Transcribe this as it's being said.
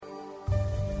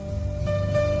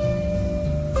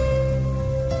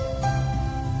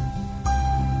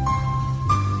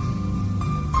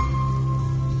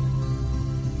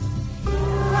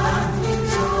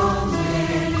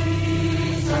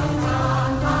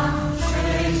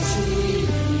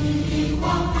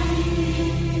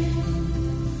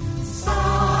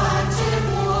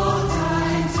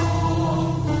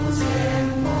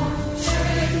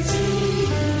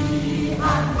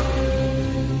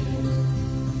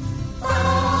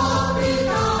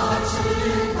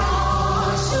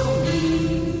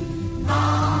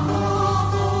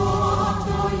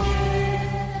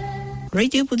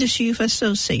Radio Buddhist Youth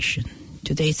Association.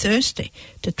 Today, Thursday,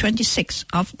 the 26th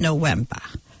of November.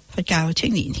 佛教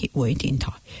青年協會電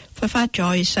台佛法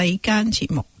在世間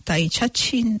節目第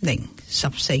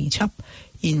7014輯，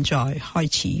現在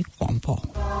開始廣播。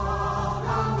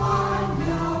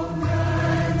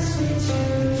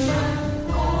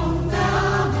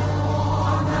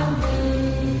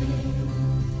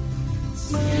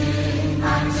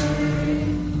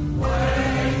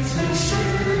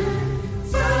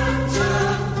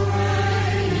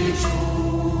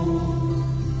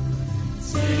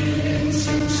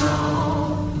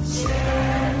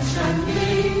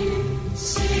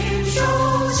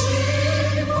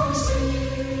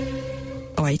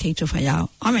各位聽眾朋友，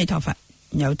阿彌陀佛，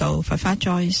又到佛法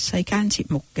在世間節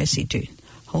目嘅時段，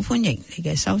好歡迎你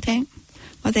嘅收聽。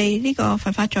我哋呢個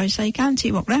佛法在世間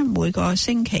節目呢，每個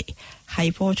星期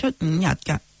係播出5日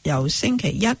㗎，由星期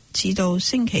一至到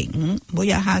星期五，每日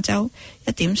下晝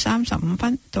1點35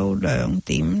分到2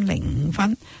點05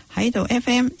分，喺度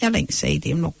FM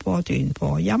 104.6波段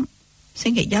播音。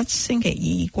星期一、星期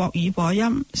二國語播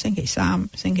音，星期三、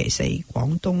星期四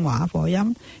廣東話播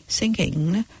音，星期五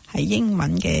呢係英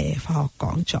文嘅佛學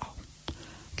講座。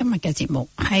今日嘅節目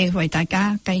係為大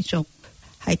家繼續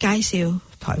係介紹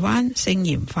台灣聖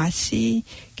嚴法師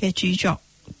嘅著作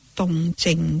《動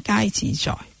靜皆自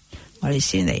在》。我哋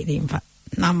先嚟念佛：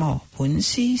南無本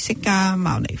師釋迦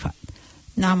牟尼佛，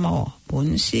南無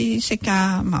本師釋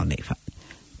迦牟尼佛，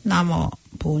南無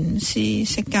本師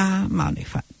釋迦牟尼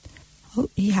佛。好，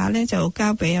以下呢就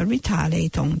交俾阿 Rita 嚟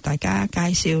同大家介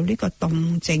紹呢個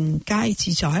動靜皆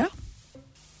自在啦。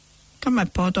今日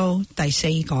播到第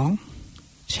4講，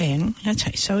請一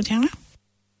齊收聽啦。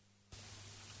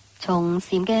從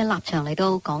禪嘅立場嚟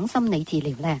到講心理治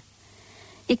療呢，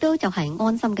亦都就係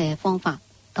安心嘅方法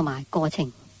同埋過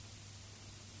程。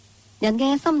人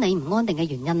嘅心理唔安定嘅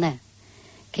原因呢，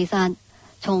其實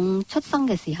從出生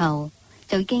嘅時候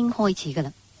就已經開始噶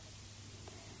啦。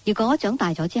如果長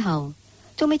大咗之後，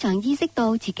仲未曾意識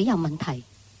到自己有問題，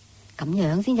咁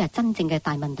樣先至係真正嘅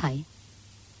大問題。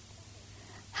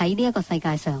喺呢一個世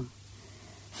界上，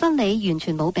心理完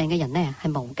全冇病嘅人呢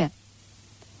係冇嘅。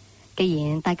既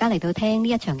然大家嚟到聽呢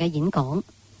一場嘅演講，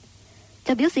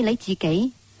就表示你自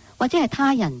己或者係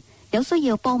他人有需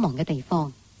要幫忙嘅地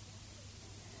方。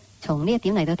從呢一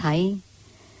點嚟到睇，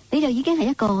你就已經係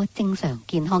一個正常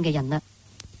健康嘅人啦。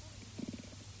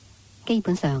基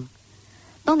本上，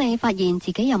當你發現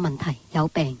自己有問題有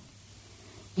病，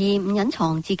而唔隱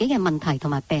藏自己嘅問題同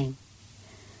埋病，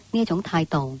呢一種態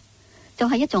度就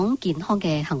係一種健康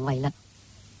嘅行為啦。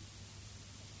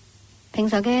平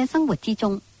常嘅生活之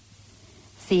中，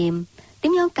禪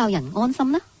點樣教人安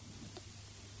心呢？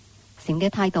禪嘅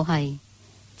態度係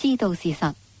知道事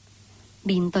實、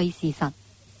面對事實、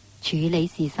處理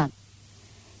事實，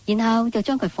然後就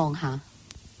將佢放下。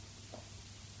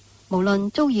無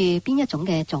論遭遇邊一種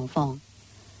嘅狀況，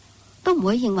都唔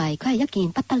會認為佢係一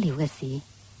件不得了嘅事。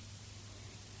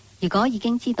如果已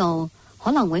經知道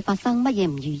可能會發生乜嘢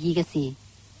唔如意嘅事，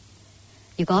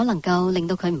如果能夠令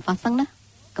到佢唔發生呢，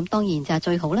咁當然就係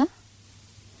最好啦。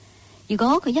如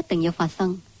果佢一定要發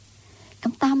生，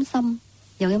咁擔心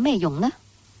又有咩用呢？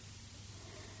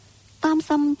擔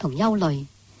心同憂慮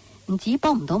唔止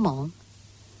幫唔到忙，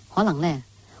可能呢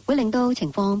會令到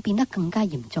情況變得更加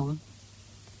嚴重。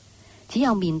只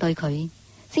有面對佢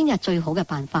先係最好嘅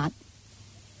辦法。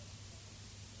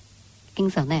經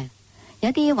常呢，有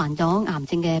一啲患咗癌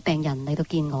症嘅病人嚟到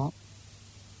見我，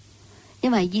因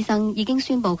為醫生已經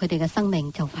宣布佢哋嘅生命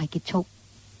就快結束。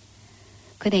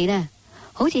佢哋呢，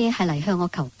好似係嚟向我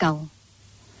求救，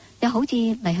又好似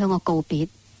嚟向我告別。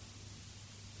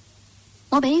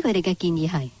我俾佢哋嘅建議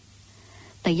係：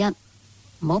第一，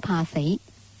唔好怕死；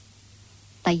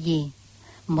第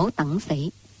二，唔好等死。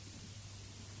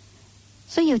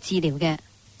需要治療嘅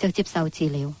就接受治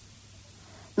療，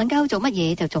能夠做乜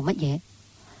嘢就做乜嘢，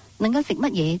能夠食乜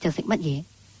嘢就食乜嘢，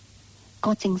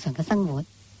過正常嘅生活，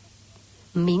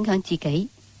唔勉強自己，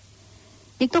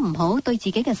亦都唔好對自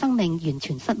己嘅生命完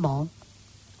全失望。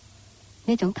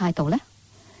呢種態度呢，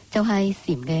就係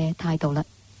禪嘅態度啦。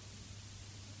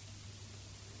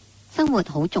生活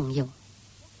好重要，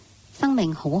生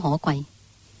命好可貴，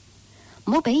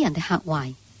唔好俾人哋嚇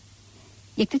壞，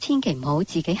亦都千祈唔好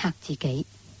自己嚇自己。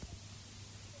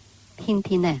偏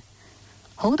偏呢，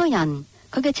好多人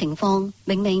佢嘅情況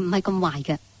明明唔係咁壞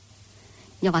嘅，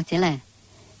又或者呢，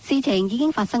事情已經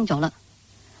發生咗啦，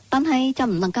但係就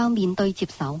唔能夠面對接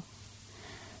受，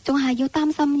仲係要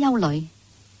擔心憂慮，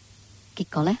結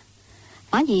果呢，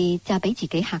反而就係俾自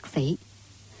己嚇死，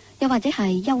又或者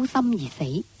係憂心而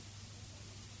死。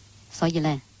所以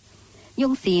呢，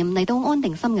用禪嚟到安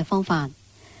定心嘅方法，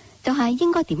就係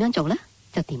應該點樣做呢？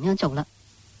就點樣做啦。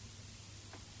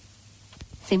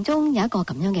禪中有一個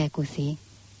咁樣嘅故事。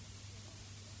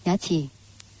有一次，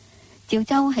趙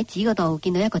州喺寺嗰度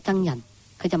見到一個僧人，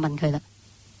佢就問佢啦：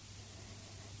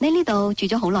你呢度住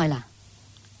咗好耐啦？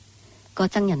個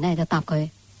僧人呢就答佢：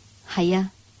係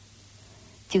啊。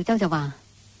趙州就話：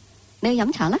你去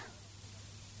飲茶啦。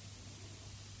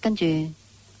跟住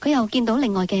佢又見到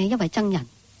另外嘅一位僧人，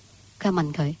佢就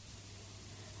問佢：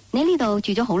你呢度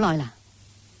住咗好耐啦？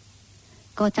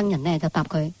個僧人呢就答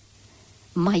佢：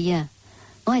唔係啊，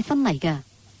我係新嚟㗎。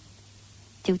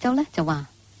趙州呢就話：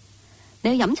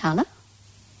你去飲茶啦。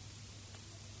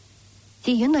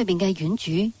寺院裏邊嘅院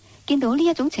主見到呢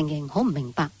一種情形，好唔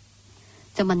明白，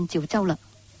就問趙州啦：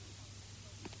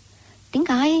點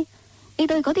解你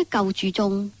對嗰啲舊住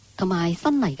眾同埋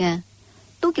新嚟嘅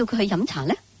都叫佢去飲茶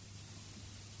呢？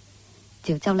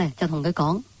趙州呢就同佢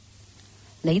講：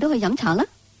你都去飲茶啦。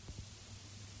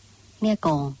呢一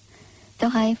個就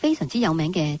係非常之有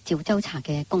名嘅趙州茶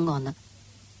嘅公案啦。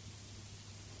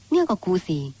呢一個故事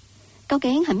究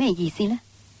竟係咩意思呢？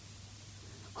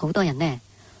好多人呢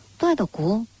都喺度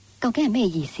估究竟係咩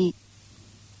意思。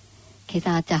其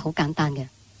實就係好簡單嘅，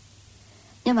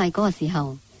因為嗰個時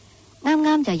候啱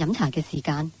啱就係飲茶嘅時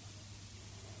間。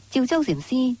趙州禪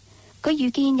師佢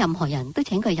遇見任何人都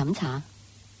請佢飲茶，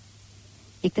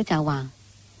亦都就話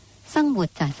生活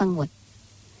就係生活，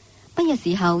乜嘢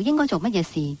時候應該做乜嘢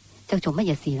事就做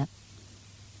乜嘢事啦。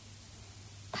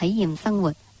體驗生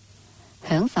活，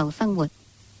享受生活，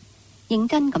認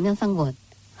真咁樣生活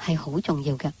係好重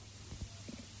要嘅。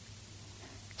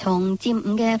從漸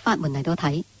悟嘅法門嚟到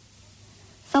睇，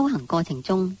修行過程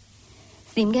中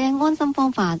禪嘅安心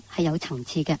方法係有層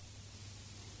次嘅。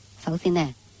首先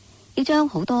呢，要將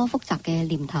好多複雜嘅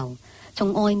念頭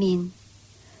從外面，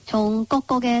從各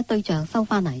個嘅對象收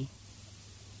返嚟。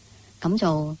咁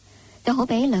做就好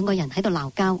比兩個人喺度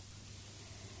鬧交，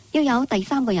要有第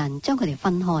三個人將佢哋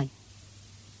分開，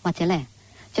或者呢，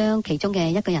將其中嘅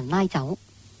一個人拉走。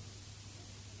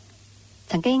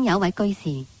曾經有一位居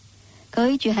士，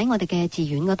佢住喺我哋嘅寺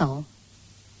院嗰度。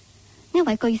呢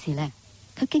位居士呢，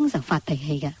佢經常發脾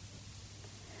氣嘅。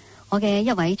我嘅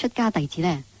一位出家弟子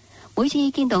呢，每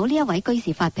次見到呢一位居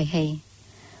士發脾氣，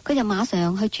佢就馬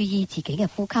上去注意自己嘅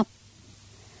呼吸，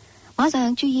馬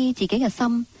上注意自己嘅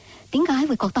心，點解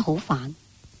會覺得好煩？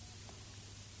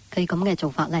佢咁嘅做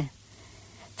法呢，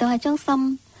就係將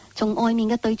心從外面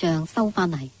嘅對象收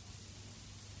返嚟。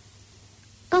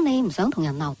當你唔想同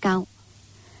人鬧交，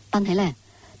但係呢，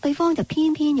對方就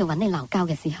偏偏要揾你鬧交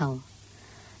嘅時候，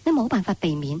你冇辦法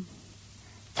避免，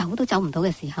走都走唔到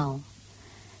嘅時候，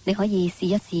你可以試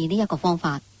一試呢一個方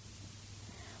法，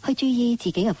去注意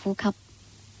自己嘅呼吸，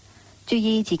注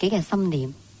意自己嘅心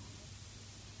念。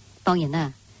當然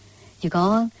啦，如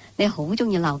果你好鍾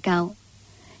意鬧交，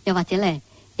又或者呢，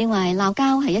認為鬧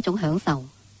交係一種享受，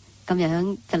咁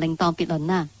樣就另當別論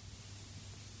啦。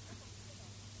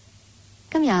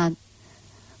今日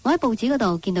我喺報紙嗰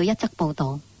度見到一則報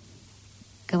道，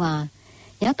佢話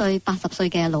有一對80歲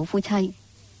嘅老夫妻，佢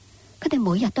哋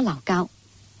每日都鬧交。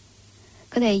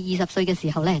佢哋20歲嘅時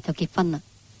候呢就結婚啦，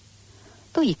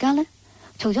到而家呢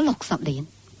嘈咗60年。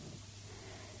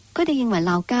佢哋認為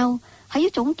鬧交係一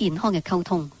種健康嘅溝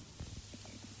通。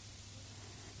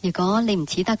如果你唔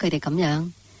似得佢哋咁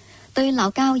樣，對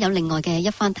鬧交有另外嘅一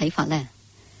番睇法呢，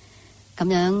咁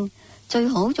樣最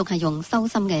好仲係用修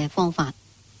心嘅方法，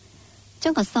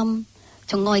將個心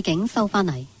從外境收返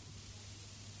嚟。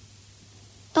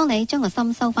當你將個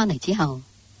心收返嚟之後，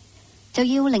就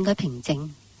要令佢平靜，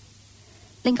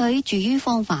令佢住於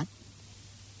方法。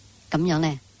咁樣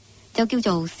呢，就叫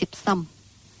做攝心。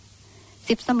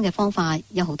攝心嘅方法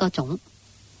有好多種，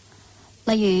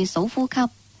例如數呼吸、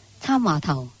參話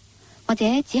頭，或者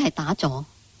只係打坐。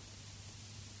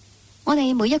我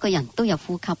哋每一個人都有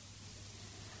呼吸，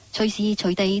隨時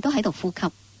隨地都喺度呼吸。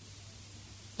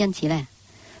因此呢，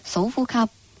數呼吸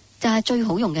就係最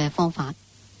好用嘅方法。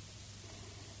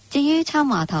至於參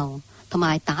話頭同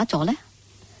埋打坐呢，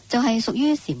就係屬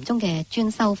於禪宗嘅專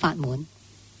修法門。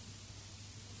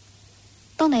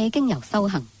當你經由修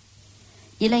行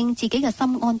而令自己嘅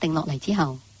心安定落嚟之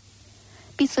後，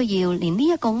必須要連呢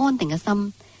一個安定嘅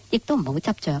心亦都唔好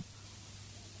執着。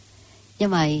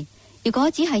因為如果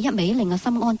只係一味令個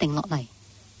心安定落嚟，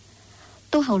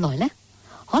到後來呢，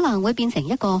可能會變成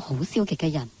一個好消極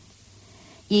嘅人，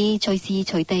而隨時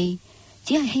隨地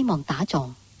只係希望打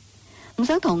坐，唔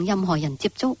想同任何人接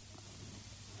觸。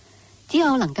只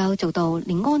有能夠做到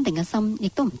連安定嘅心亦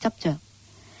都唔執着，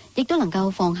亦都能夠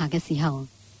放下嘅時候，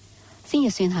先至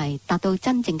算係達到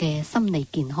真正嘅心理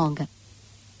健康嘅。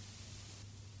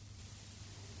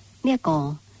呢一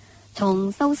個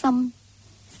從修心、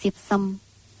攝心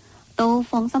到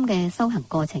放心嘅修行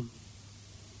過程，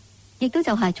亦都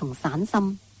就係從散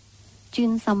心、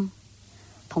專心、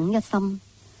統一心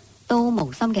到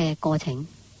無心嘅過程。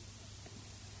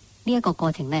呢一個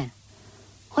過程呢，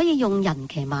可以用人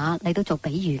騎馬嚟到做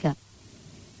比喻嘅。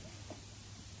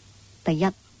第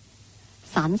一，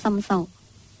散心修。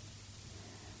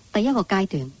第一個階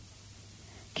段，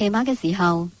騎馬嘅時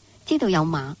候知道有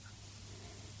馬，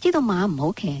知道馬唔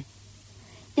好騎，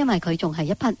因為佢仲係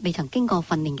一匹未曾經過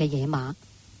訓練嘅野馬。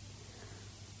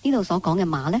呢度所講嘅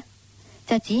馬呢，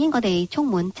就指我哋充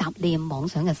滿雜念妄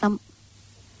想嘅心。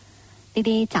呢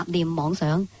啲雜念妄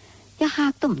想一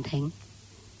刻都唔停，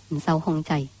唔受控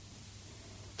制，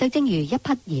就正如一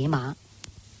匹野馬。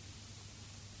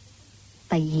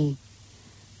第二，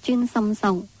專心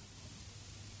修，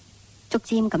逐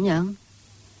漸咁樣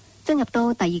進入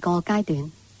到第二個階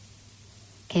段。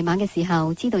騎馬嘅時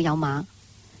候知道有馬，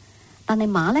但係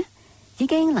馬呢已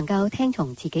經能夠聽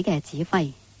從自己嘅指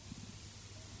揮，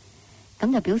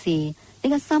咁就表示你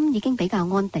嘅心已經比較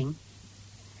安定，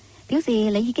表示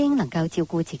你已經能夠照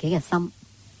顧自己嘅心。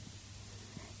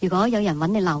如果有人揾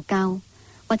你鬧交，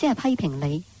或者係批評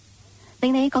你，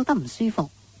令你覺得唔舒服，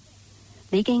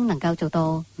你已經能夠做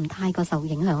到唔太過受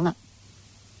影響啦。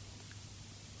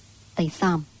第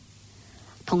三，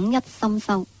統一心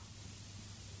修。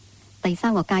第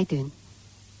三個階段，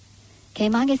騎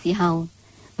馬嘅時候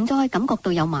唔再感覺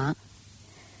到有馬，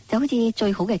就好似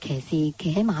最好嘅騎士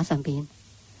騎喺馬上邊，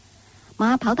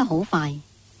馬跑得好快，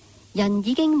人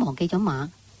已經忘記咗馬，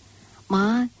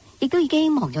馬亦都已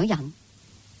經忘咗人，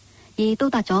而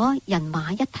到達咗人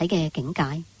馬一體嘅境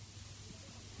界。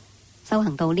修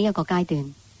行到呢一個階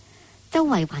段，周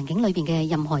圍環境裏邊嘅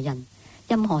任何人、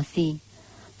任何事，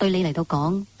對你嚟到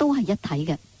講都係一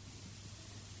體嘅。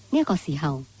呢一個時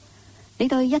候，你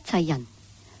對一切人、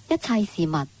一切事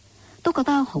物都覺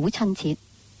得好親切，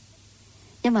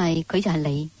因為佢就係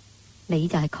你，你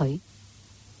就係佢。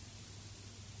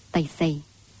第四，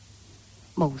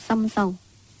無心修。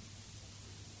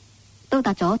到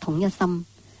達咗統一心，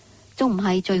仲唔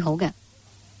係最好嘅。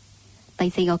第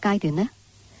四個階段呢，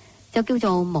就叫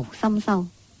做無心修。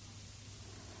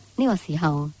呢個時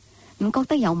候唔覺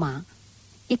得有馬，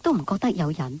亦都唔覺得有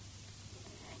人，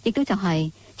亦都就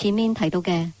係前面提到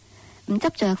嘅，唔執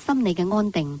着心理嘅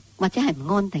安定或者係唔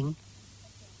安定。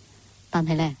但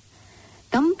係呢，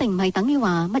咁並唔係等於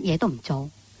話乜嘢都唔做，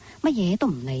乜嘢都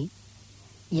唔理，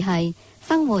而係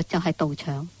生活就係道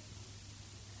場。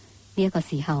呢一個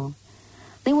時候，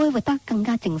你會活得更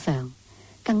加正常，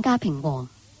更加平和，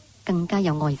更加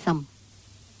有愛心。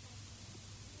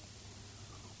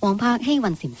黃柏希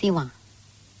運禪師話：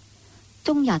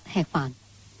終日吃飯，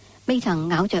未曾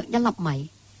咬着一粒米；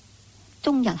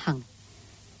終日行，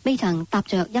未曾踏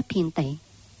着一片地。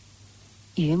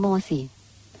與魔時，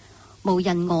無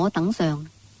人我等相；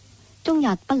終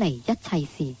日不離一切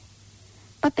事，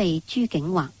不被諸境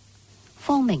惑，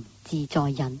方明自在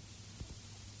忍。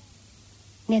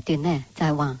呢一段呢，就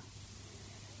係話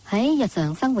喺日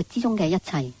常生活之中嘅一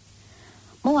切，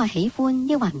冇話喜歡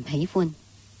抑或唔喜歡，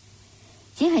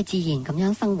只係自然咁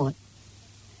樣生活，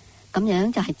咁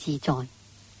樣就係自在，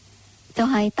就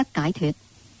係得解脫。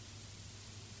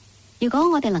如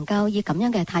果我哋能夠以咁樣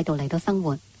嘅態度嚟到生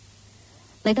活，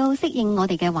嚟到適應我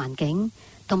哋嘅環境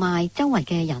同埋周圍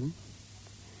嘅人，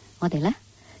我哋呢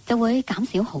就會減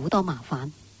少好多麻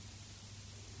煩。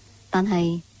但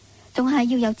係仲係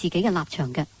要有自己嘅立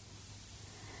場嘅，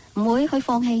唔會去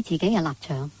放棄自己嘅立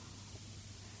場。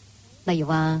例如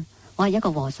話我係一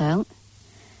個和尚，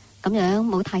咁樣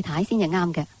冇太太先至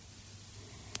啱嘅，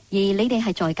而你哋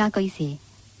係在家居士，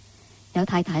有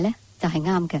太太呢就係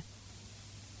啱嘅。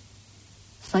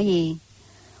所以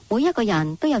每一個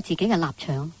人都有自己嘅立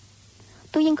場，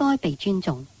都應該被尊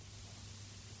重。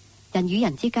人與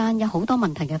人之間有好多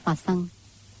問題嘅發生，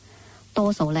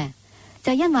多數呢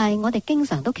就係因為我哋經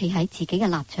常都企喺自己嘅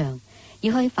立場，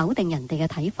而去否定人哋嘅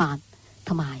睇法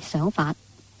同埋想法。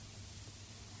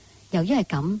由於係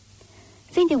咁，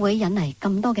先至會引嚟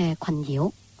咁多嘅困擾，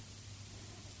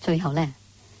最後呢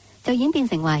就演變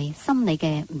成為心理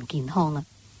嘅唔健康啦。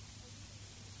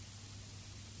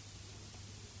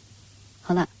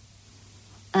好啦，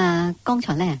剛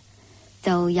才呢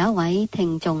就有一位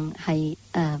聽眾係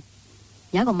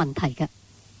有一個問題嘅，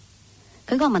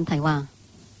佢個問題話：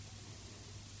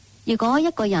如果一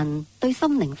個人對心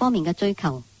靈方面嘅追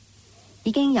求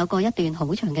已經有過一段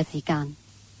好長嘅時間，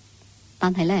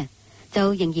但係呢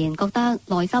就仍然覺得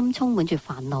內心充滿住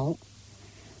煩惱，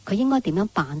佢應該點樣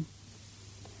辦？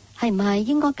係唔係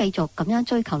應該繼續咁樣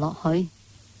追求落去？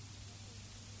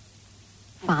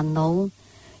煩惱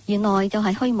原來就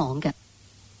係虛妄嘅，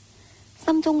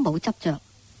心中冇執着，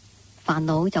煩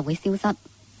惱就會消失。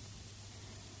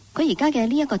佢而家嘅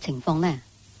呢一個情況呢，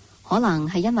可能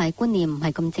係因為觀念唔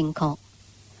係咁正確，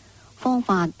方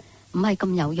法唔係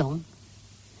咁有用，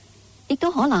亦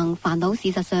都可能煩惱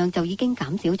事實上就已經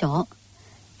減少咗，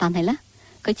但係呢，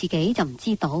佢自己就唔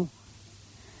知道，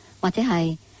或者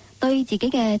係對自己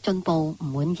嘅進步唔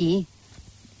滿意。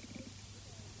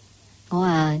我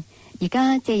而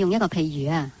家借用一個譬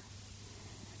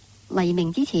如黎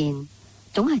明之前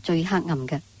總係最黑暗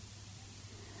嘅。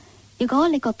如果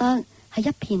你覺得係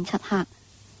一片漆黑，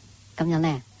咁樣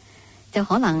呢，就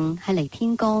可能係離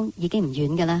天光已經唔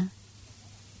遠㗎啦。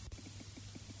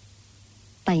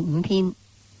第5篇，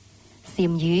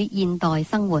禪與現代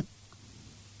生活。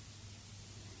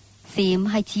禪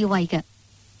係智慧嘅、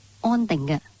安定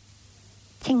嘅、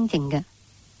清靜嘅。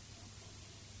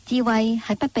智慧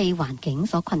係不被環境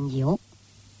所困擾，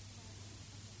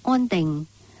安定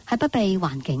係不被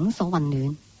環境所混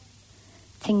亂，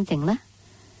清靜呢，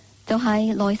就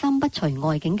係內心不隨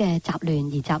外境嘅雜亂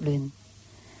而雜亂，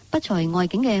不隨外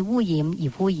境嘅污染而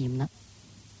污染啦。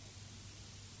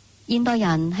現代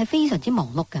人係非常之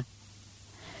忙碌㗎，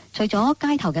除咗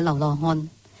街頭嘅流浪漢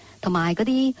同埋嗰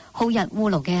啲好逸惡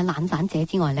勞嘅懶散者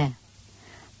之外呢，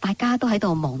大家都喺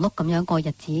度忙碌咁樣過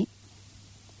日子。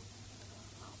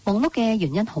忙碌嘅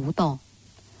原因好多，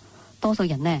多數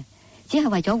人呢，只係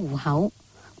為咗糊口，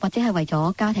或者係為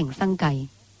咗家庭生計，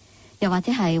又或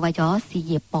者係為咗事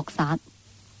業搏殺。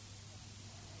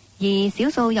而少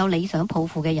數有理想抱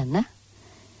負嘅人呢，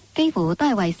幾乎都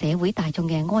係為社會大眾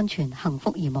嘅安全幸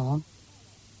福而忙。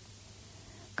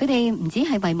佢哋唔止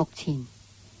係為目前，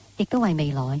亦都為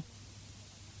未來。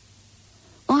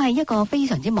我係一個非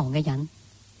常之忙嘅人，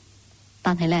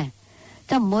但係呢，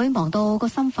就唔會忙到個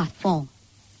心發慌。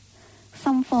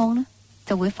心慌呢，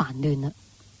就會煩亂啦，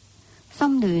心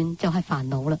亂就係煩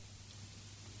惱啦。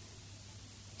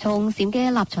從禪嘅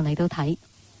立場嚟到睇，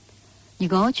如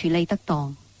果處理得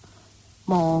當，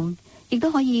忙亦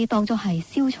都可以當作係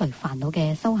消除煩惱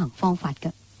嘅修行方法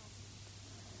㗎。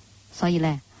所以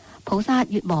呢，菩薩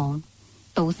越忙，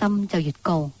道心就越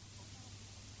高。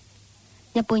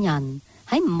一般人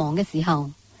喺唔忙嘅時候，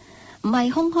唔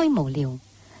係空虛無聊，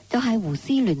就係胡思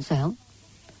亂想。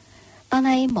但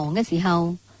係忙嘅時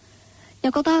候，又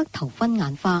覺得頭昏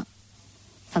眼花，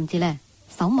甚至呢，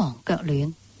手忙腳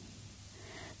亂，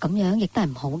咁樣亦都係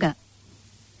唔好嘅。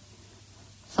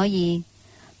所以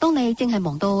當你正係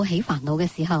忙到起煩惱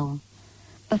嘅時候，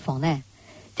不妨呢，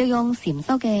就用禪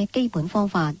修嘅基本方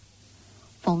法，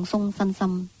放鬆身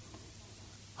心，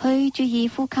去注意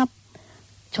呼吸，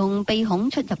從鼻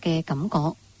孔出入嘅感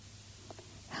覺，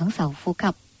享受呼吸，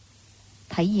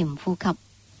體驗呼吸。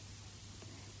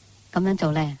咁樣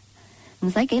做呢，唔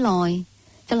使幾耐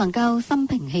就能夠心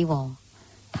平氣和，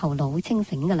頭腦清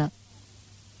醒㗎喇。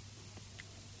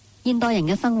現代人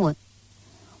嘅生活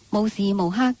無時無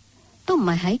刻都唔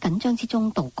係喺緊張之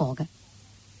中度過嘅，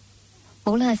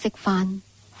無論係食飯、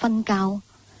瞓覺、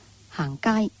行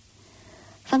街，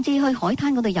甚至去海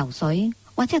灘嗰度游水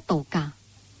或者係度假，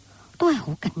都係好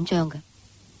緊張嘅。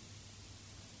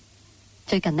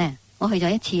最近呢，我去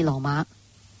咗一次羅馬。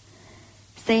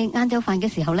食晏晝飯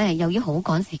嘅時候呢，由於好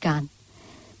趕時間，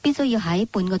必須要喺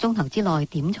半個鐘頭之內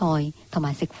點菜同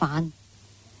埋食飯。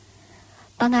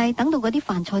但係等到嗰啲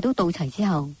飯菜都到齊之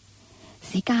後，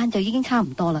時間就已經差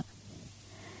唔多啦，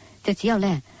就只有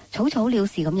呢草草了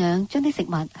事咁樣將啲食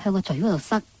物向個嘴嗰度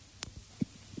塞。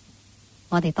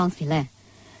我哋當時呢，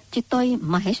絕對唔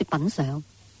係喺度品嘗，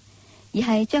而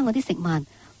係將嗰啲食物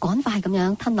趕快咁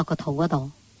樣吞落個肚嗰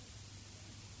度。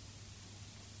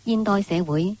現代社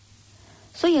會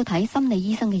需要睇心理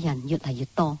醫生嘅人越嚟越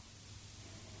多，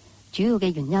主要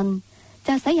嘅原因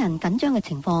就係使人緊張嘅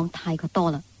情況太過多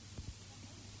啦。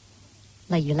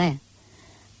例如呢，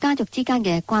家族之間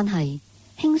嘅關係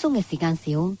輕鬆嘅時間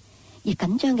少，而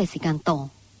緊張嘅時間多。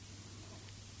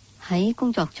喺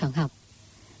工作場合、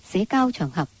社交場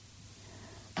合，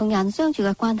同人相處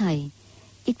嘅關係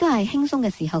亦都係輕鬆嘅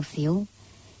時候少，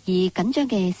而緊張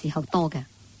嘅時候多嘅。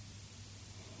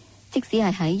即使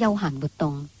係喺休閒活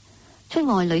動、出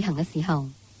外旅行嘅時候，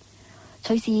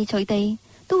隨時隨地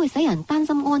都會使人擔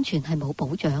心安全係冇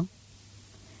保障，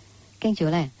驚住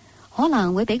呢可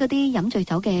能會俾嗰啲飲醉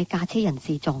酒嘅駕車人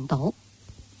士撞到，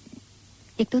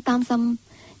亦都擔心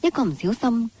一個唔小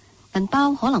心銀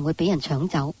包可能會俾人搶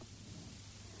走。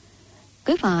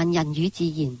舉凡人與自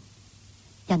然、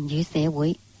人與社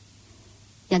會、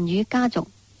人與家族，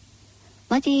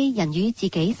乃至人與自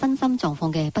己身心狀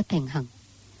況嘅不平衡，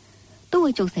都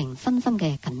會造成身心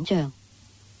嘅緊張。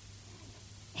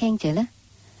輕者呢，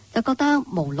就覺得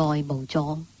無奈無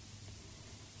助，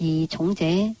而重者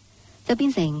就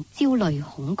變成焦慮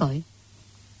恐懼。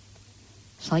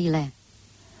所以呢，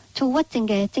躁鬱症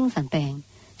嘅精神病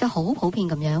就好普遍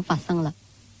咁樣發生啦。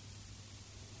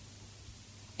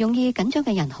容易緊張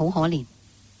嘅人好可憐，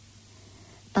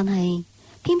但係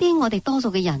偏偏我哋多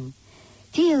數嘅人，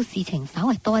只要事情稍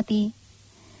微多一啲，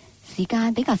時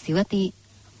間比較少一啲，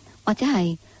或者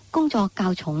係工作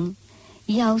較重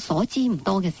而又所知唔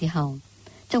多嘅時候，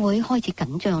就會開始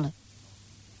緊張啦。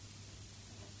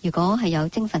如果係有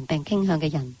精神病傾向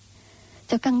嘅人，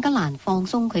就更加難放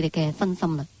鬆佢哋嘅身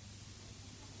心啦。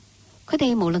佢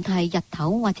哋無論係日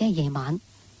頭或者係夜晚，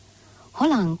可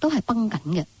能都係繃緊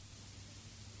嘅。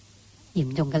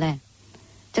嚴重嘅呢，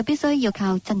就必須要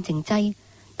靠鎮靜劑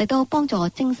嚟到幫助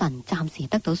精神暫時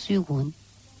得到舒緩。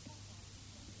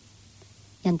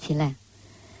因此呢，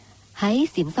喺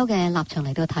禪修嘅立場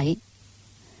嚟到睇，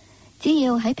只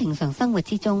要喺平常生活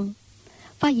之中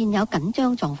發現有緊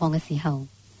張狀況嘅時候，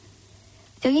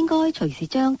就應該隨時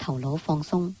將頭腦放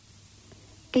鬆，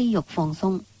肌肉放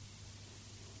鬆。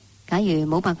假如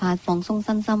冇辦法放鬆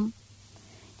身心，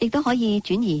亦都可以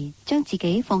轉移將自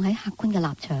己放喺客觀嘅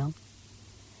立場，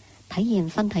體驗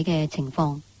身體嘅情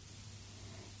況，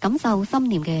感受心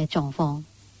念嘅狀況。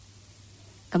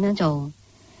咁樣做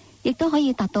亦都可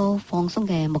以達到放鬆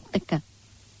嘅目的㗎。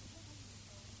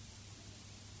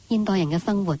現代人嘅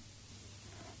生活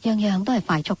樣樣都係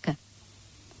快速嘅，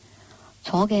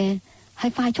坐嘅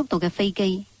係快速度嘅飛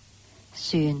機、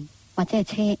船或者係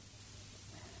車，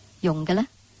用嘅呢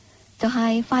就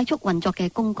係快速運作嘅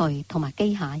工具同埋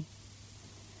機械，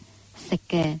食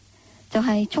嘅就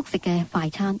係速食嘅快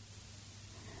餐，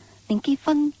連結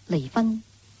婚離婚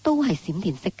都係閃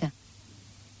電式嘅。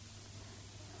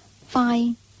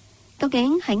快究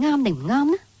竟係啱定唔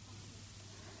啱呢？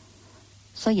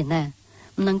雖然呢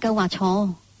唔能夠話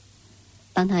錯，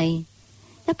但係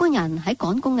一般人喺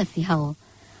趕工嘅時候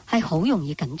係好容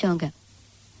易緊張嘅，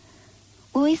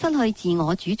會失去自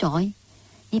我主宰，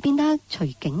而變得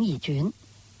隨境而轉，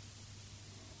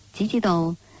只知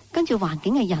道跟住環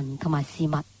境嘅人同埋事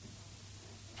物，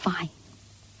快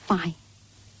快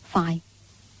快，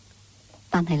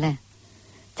但係呢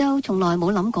就從來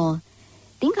冇諗過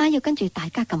點解要跟住大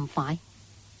家咁快。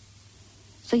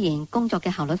雖然工作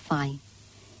嘅效率快，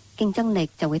競爭力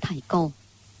就會提高，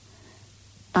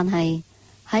但係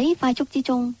喺快速之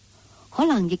中，可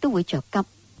能亦都會着急。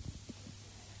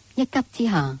一急之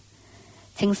下，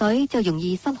情緒就容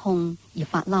易失控而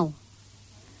發嬲。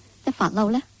一發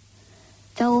嬲呢，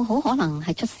就好可能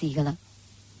係出事㗎喇。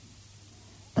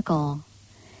不過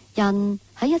人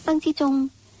喺一生之中，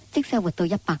即使係活到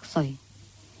100歲，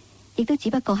亦都只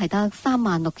不過係得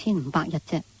36,500日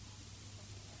啫。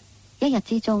一日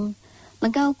之中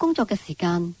能夠工作嘅時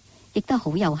間亦都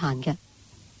好有限嘅。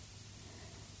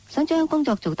想將工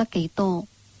作做得幾多，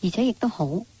而且亦都好，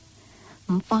唔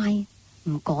快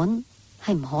唔趕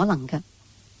係唔可能嘅。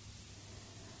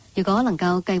如果能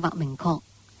夠計劃明確、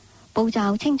步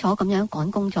驟清楚咁樣趕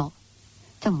工作，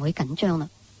就唔會緊張啦。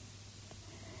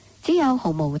只有毫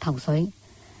無頭緒、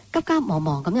急急忙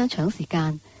忙咁樣搶時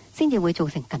間，先至會造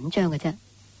成緊張嘅啫。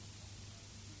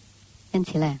因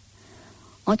此呢，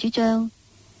我主張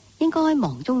應該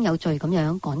忙中有序咁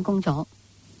樣趕工作，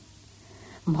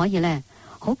唔可以呢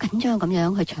好緊張咁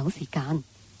樣去搶時間。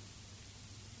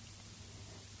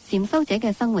禪修者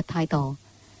嘅生活態度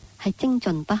係精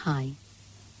進不懈，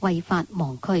為法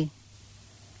忘軀，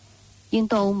願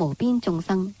度無邊眾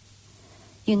生，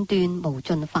願斷無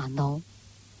盡煩惱，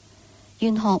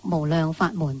願學無量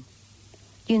法門，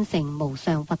願成無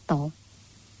上佛道。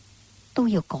都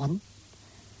要趕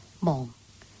忙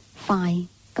快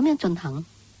咁樣進行，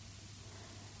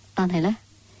但係呢，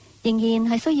仍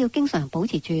然係需要經常保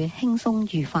持住輕鬆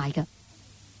愉快嘅。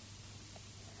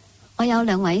我有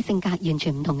2位性格完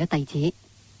全唔同嘅弟子，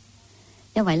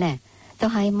一位呢就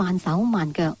係慢手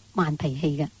慢腳慢脾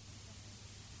氣嘅，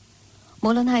無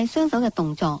論係雙手嘅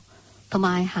動作同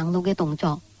埋行路嘅動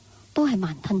作都係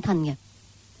慢吞吞嘅，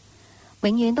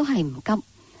永遠都係唔急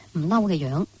唔嬲嘅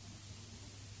樣。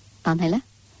但係呢，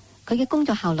佢嘅工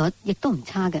作效率亦都唔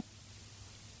差嘅。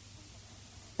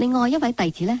另外一位弟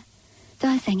子呢，就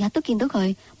係成日都見到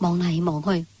佢忙嚟忙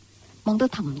去，忙到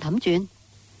氹氹轉，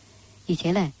而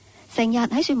且呢，成日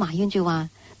喺處埋怨住話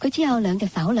佢只有2隻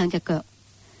手2隻腳，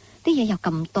啲嘢又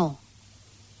咁多，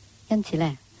因此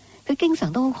呢，佢經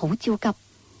常都好焦急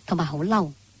同埋好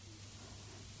嬲，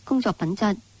工作品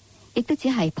質亦都只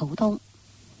係普通。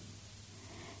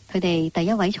佢哋第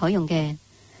一位採用嘅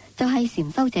就係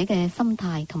禪修者嘅心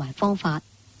態同埋方法，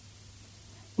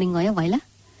另外一位呢，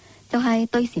就係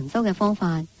對禪修嘅方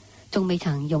法仲未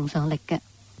曾用上力嘅。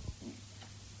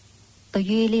對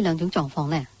於呢2種狀況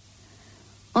呢，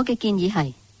我嘅建議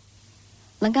係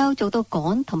能夠做到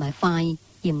趕同埋快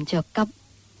而唔着急，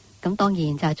咁當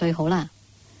然就係最好啦。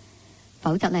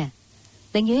否則呢，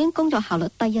寧願工作效率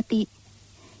低一啲，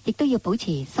亦都要保持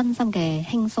身心嘅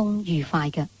輕鬆愉快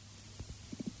嘅。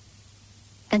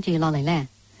跟住落嚟呢，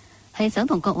係想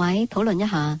同各位討論一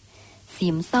下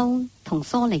禪修同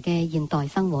疏離嘅現代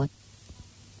生活。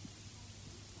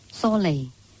疏離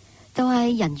就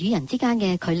係人與人之間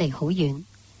嘅距離好遠，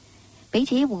彼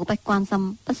此互不關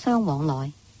心，不相往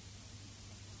來。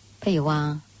譬如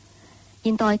話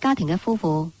現代家庭嘅夫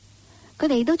婦，佢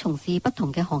哋都從事不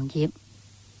同嘅行業，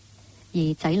而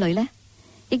仔女呢，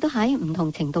亦都喺唔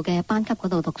同程度嘅班級嗰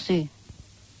度讀書。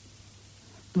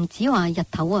唔止話日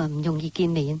頭唔容易見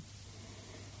面，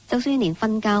就算連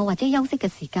瞓覺或者休息嘅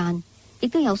時間亦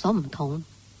都有所唔同。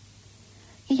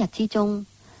一日之中，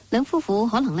兩夫婦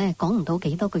可能呢講唔到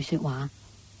幾多句說話。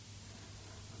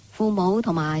父母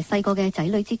同埋細個嘅仔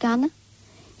女之間呢，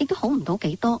亦都好唔到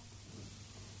幾多。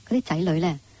嗰啲仔女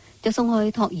呢，就送去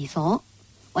托兒所，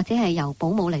或者係由保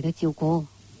姆嚟到照顧。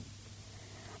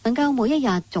能夠每一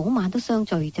日早晚都相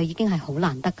聚，就已經係好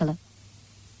難得噶啦。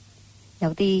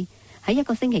有啲喺一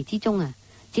個星期之中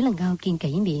只能夠見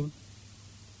幾面。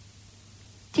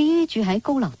至於住喺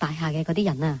高樓大廈嘅嗰啲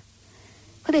人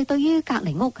佢哋對於隔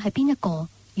離屋係邊一個，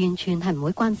完全係唔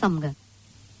會關心嘅。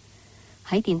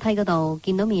喺電梯嗰度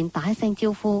見到面打一聲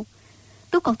招呼，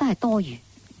都覺得係多餘。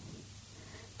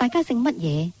大家姓乜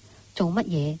嘢，做乜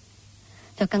嘢，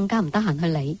就更加唔得閒去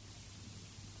理。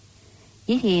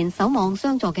以前守望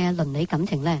相助嘅倫理感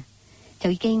情呢，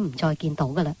就已經唔再見到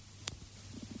噶啦。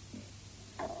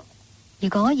如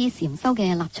果以禪修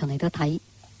嘅立場嚟到睇，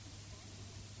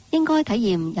應該體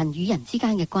驗人與人之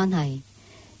間嘅關係，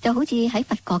就好似喺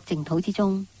佛國淨土之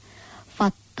中，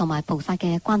佛同埋菩薩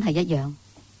嘅關係一樣。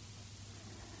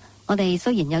我哋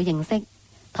雖然有認識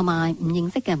同埋唔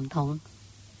認識嘅唔同，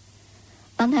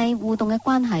但係互動嘅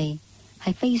關係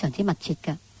係非常之密切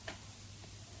嘅，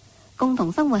共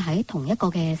同生活喺同一個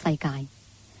嘅世界，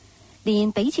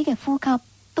連彼此嘅呼吸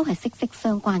都係息息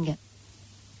相關嘅。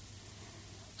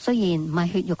雖然唔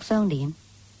係血肉相連，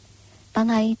但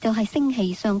係就係聲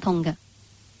氣相通嘅。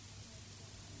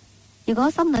如果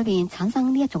心裏邊產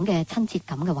生呢一種嘅親切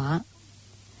感嘅話，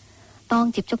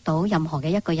當接觸到任何嘅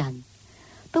一個人，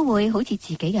都會好似自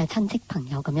己嘅親戚朋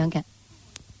友咁樣嘅。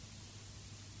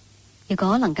如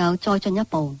果能夠再進一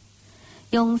步，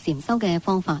用禪修嘅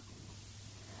方法，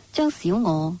將小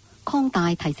我擴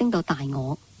大提升到大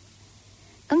我，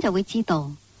咁就會知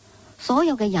道所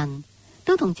有嘅人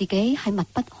都同自己係密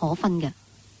不可分嘅。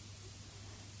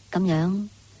咁樣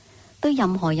對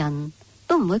任何人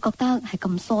都唔會覺得係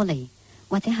咁疏離，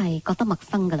或者係覺得陌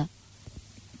生噶啦。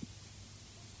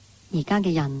而家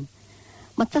嘅人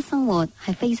物質生活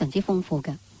係非常之豐富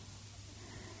嘅，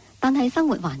但係生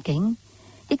活環境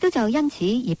亦都就因此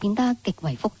而變得極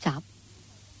為複雜。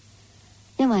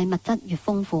因為物質越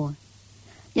豐富，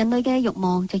人類嘅慾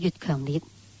望就越強烈。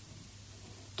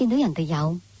見到人哋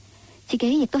有，自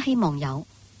己亦都希望有，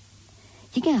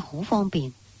已經係好方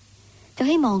便，就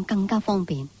希望更加方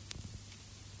便。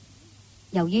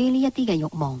由於呢一啲嘅慾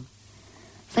望，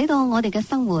使到我哋嘅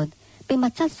生活被物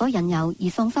質所引誘，而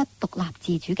喪失獨立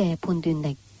自主嘅判斷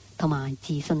力同埋自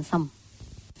信心。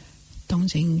動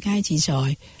靜皆自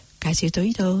在，介紹到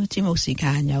呢度，節目時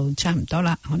間又差唔多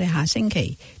啦。我哋下星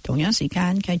期同樣時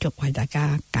間繼續為大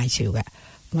家介紹嘅。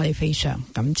我哋非常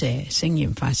感謝聖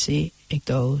嚴法師，亦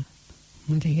都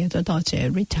我哋亦都多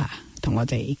謝 Rita 同我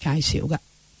哋介紹嘅。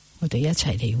我哋一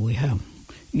齊嚟回向，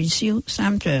願消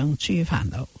三障諸煩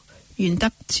惱，願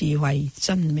得智慧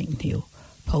真明了，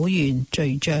普願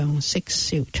罪障悉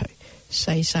消除，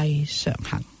世世常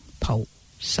行菩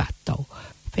薩道。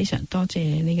非常多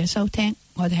謝你嘅收聽，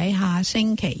我哋喺下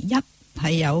星期一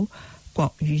係有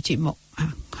國語節目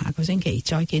啊，下個星期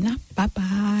再見啦，拜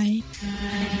拜。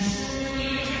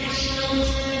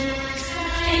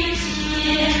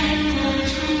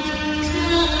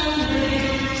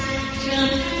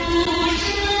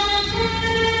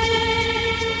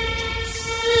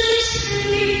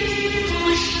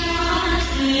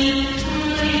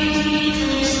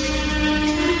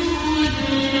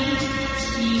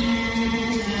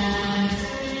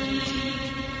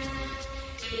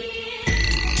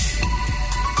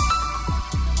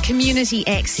Community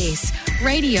access.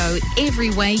 Radio every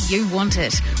way you want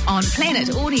it on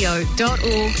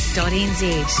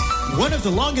planetaudio.org.nz. One of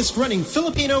the longest-running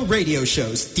Filipino radio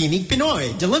shows, Tinig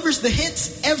Pinoy, delivers the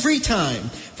hits every time.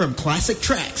 From classic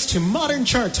tracks to modern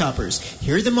chart toppers,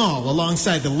 hear them all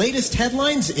alongside the latest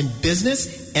headlines in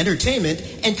business, entertainment,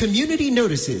 and community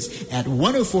notices at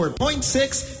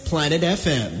 104.6 Planet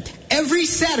FM. Every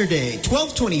Saturday,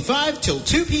 12:25 till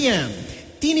 2 p.m.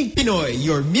 Tinig Pinoy,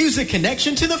 your music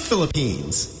connection to the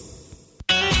Philippines.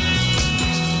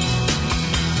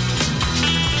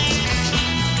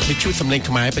 វិទ្យុសំឡេង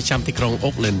ខ្មែរប្រចាំទីក្រុង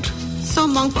Auckland សូម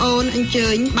បងប្អូនអញ្ជើ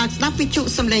ញបានស្ដាប់វិទ្យុ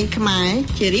សំឡេងខ្មែរ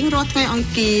ជារៀងរាល់ថ្ងៃអង្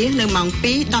គារនៅម៉ោង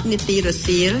 2:10 នាទីរ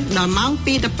សៀលដល់ម៉ោង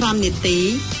 2:15 នាទី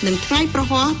និងថ្ងៃប្រ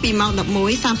ហ័សពីម៉ោង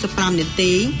 11:35 នា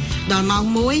ទីដល់ម៉ោង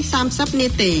 1:30 នា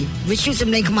ទីវិទ្យុសំ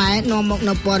ឡេងខ្មែរនាំមក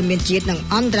នៅព័ត៌មានជាតិនិង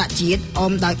អន្តរជាតិអ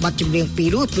មដោយបទចម្រៀងពី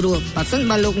រោះបើសិន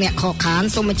បើលោកអ្នកខកខាន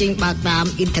សូមអញ្ជើញបើកតាម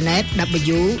អ៊ីនធឺណិត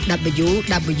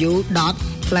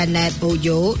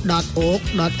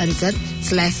www.planetoyo.org.nz/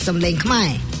សំឡេងខ្មែ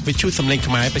រវិទ្យុសំឡេង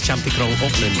ខ្មែរប្រចាំទីក្រុង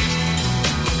Auckland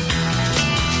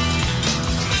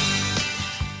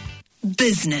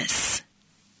Business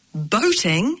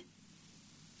Boating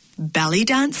Belly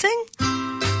dancing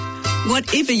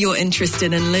Whatever you're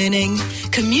interested in learning,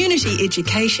 community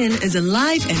education is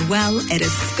alive and well at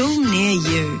a school near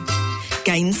you.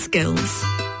 Gain skills,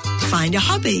 find a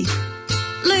hobby,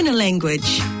 learn a language,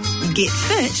 get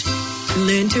fit,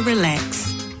 learn to relax.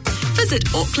 Visit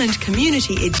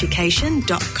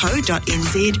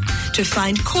aucklandcommunityeducation.co.nz to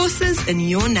find courses in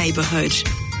your neighbourhood.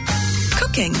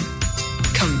 Cooking,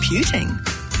 computing,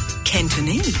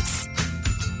 Cantonese.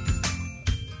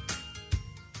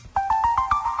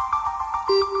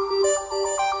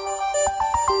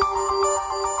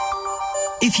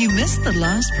 If you missed the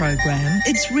last program,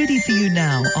 it's ready for you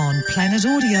now on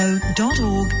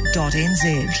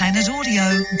planetaudio.org.nz.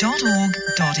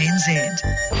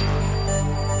 planetaudio.org.nz.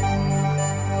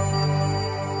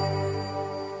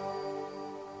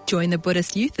 Join the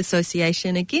Buddhist Youth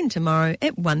Association again tomorrow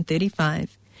at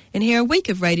 1:35 and hear a week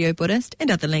of Radio Buddhist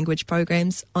and other language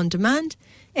programs on demand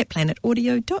at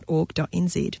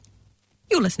planetaudio.org.nz.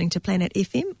 You're listening to Planet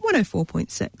FM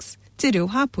 104.6, Te Reo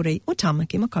Hapori o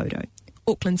Tamaki Makaurau,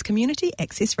 Auckland's community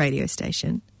access radio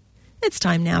station. It's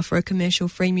time now for a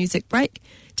commercial-free music break,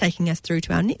 taking us through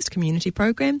to our next community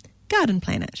program, Garden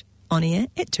Planet, on air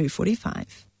at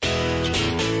 2:45.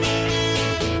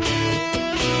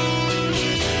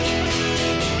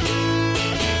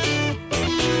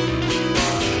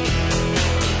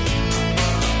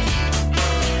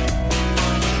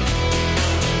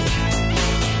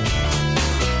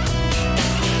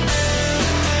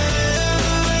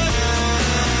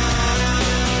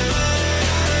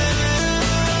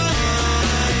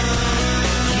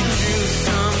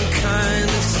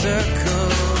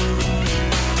 Circle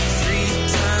 3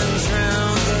 times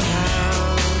round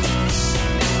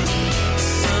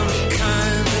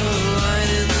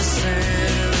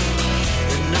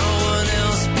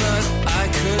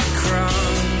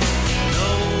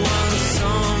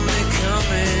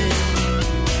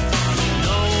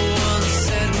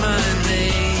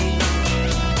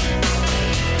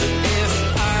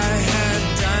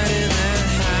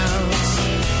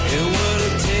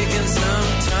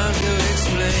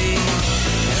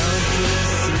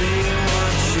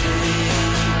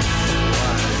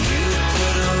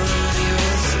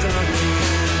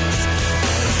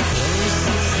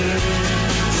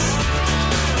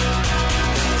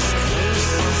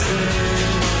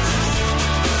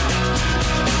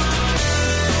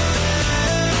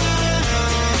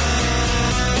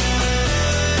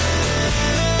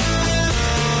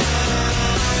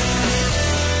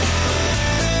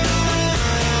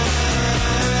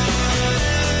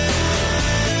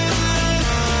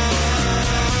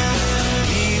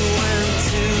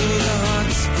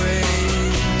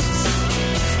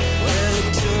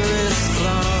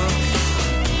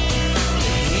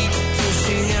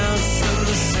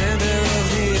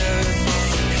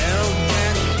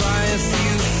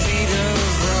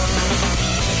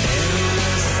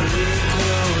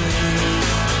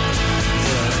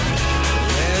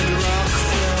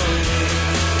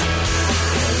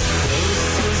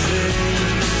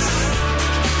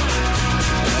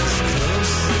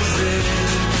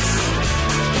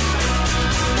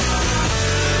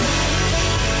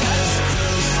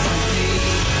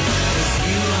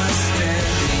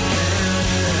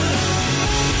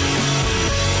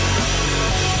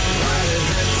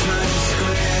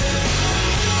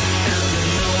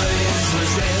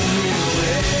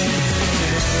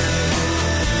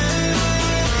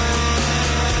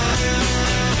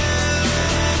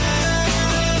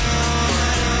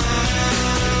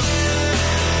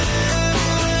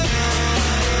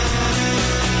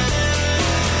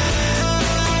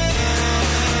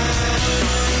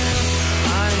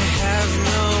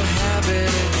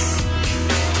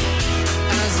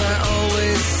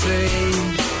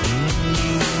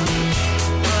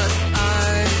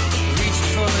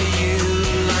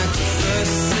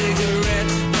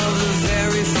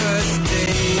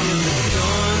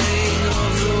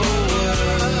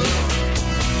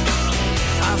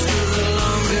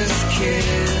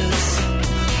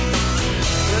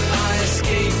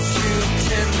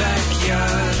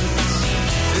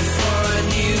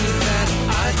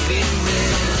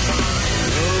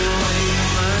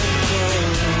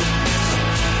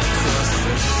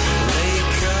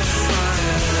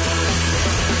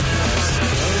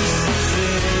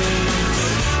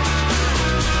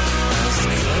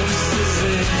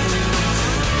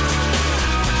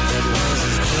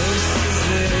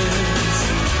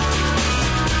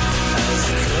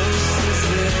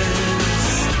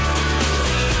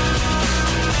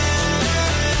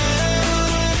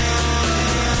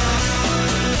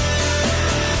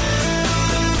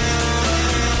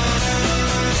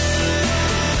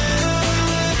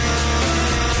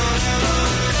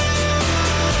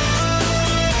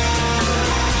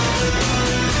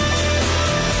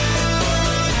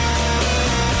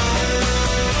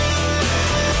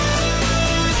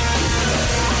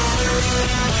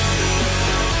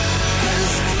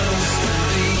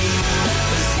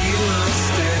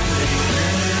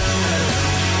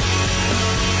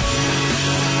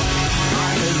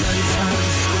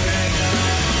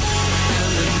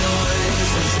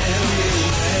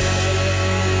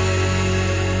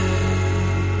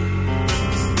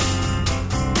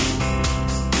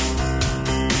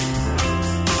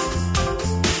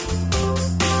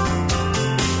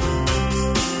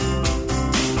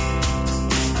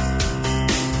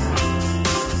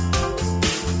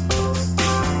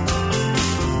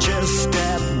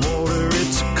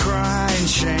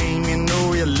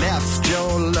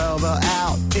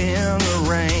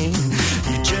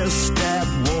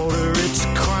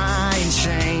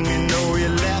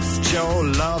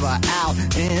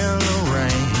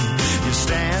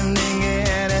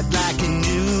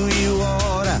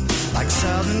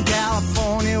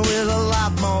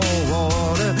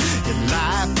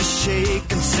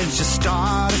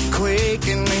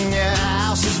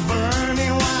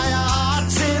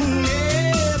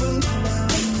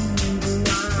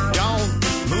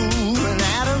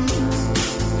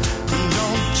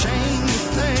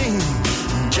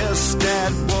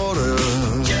add water.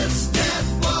 Just add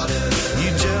water. You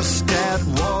just add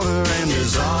water and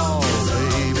dissolve,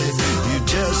 baby. You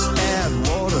just add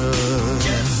water.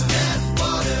 Just add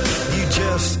water. You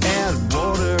just add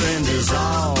water and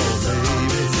dissolve,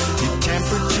 baby. Your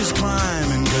temperature's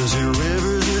climbing 'cause your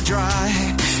rivers are dry.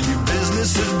 Your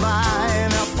business is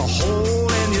buying up a hole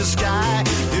in your sky.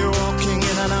 You're walking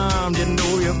in unarmed, you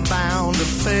know you're bound to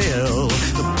fail.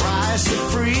 The price of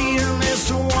freedom is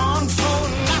to want for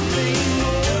nothing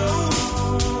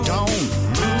more. Don't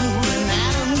move an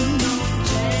atom.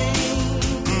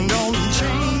 Don't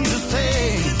change a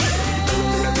thing.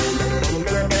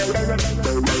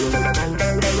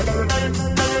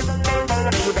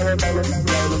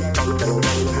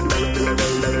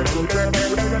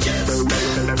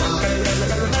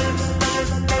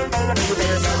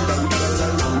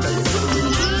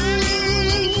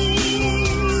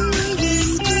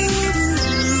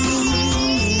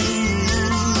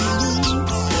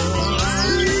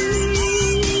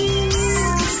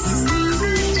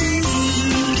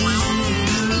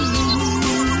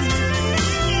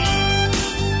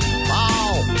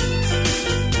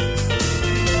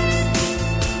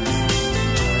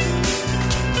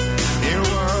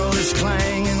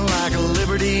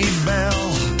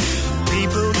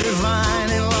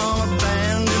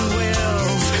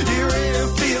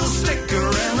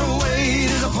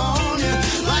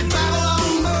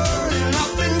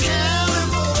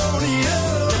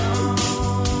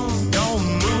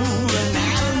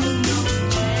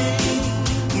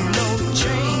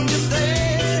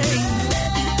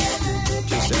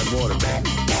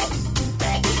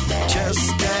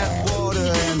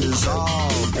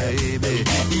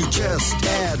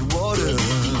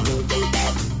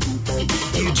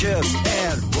 Just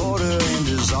add water and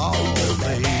dissolve,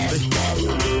 baby.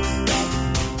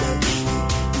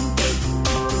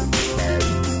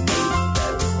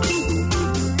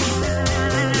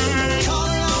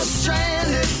 Calling all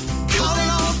stranded, calling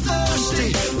all thirsty.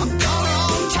 I'm calling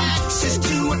all taxis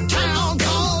to a town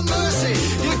called Mercy.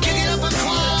 You're kicking up a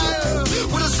choir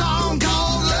with a song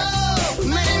called Love.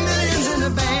 Many millions in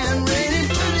the band, raining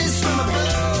pennies from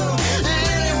above. And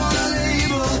anyone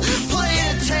unable playing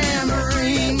a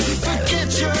tambourine. Forget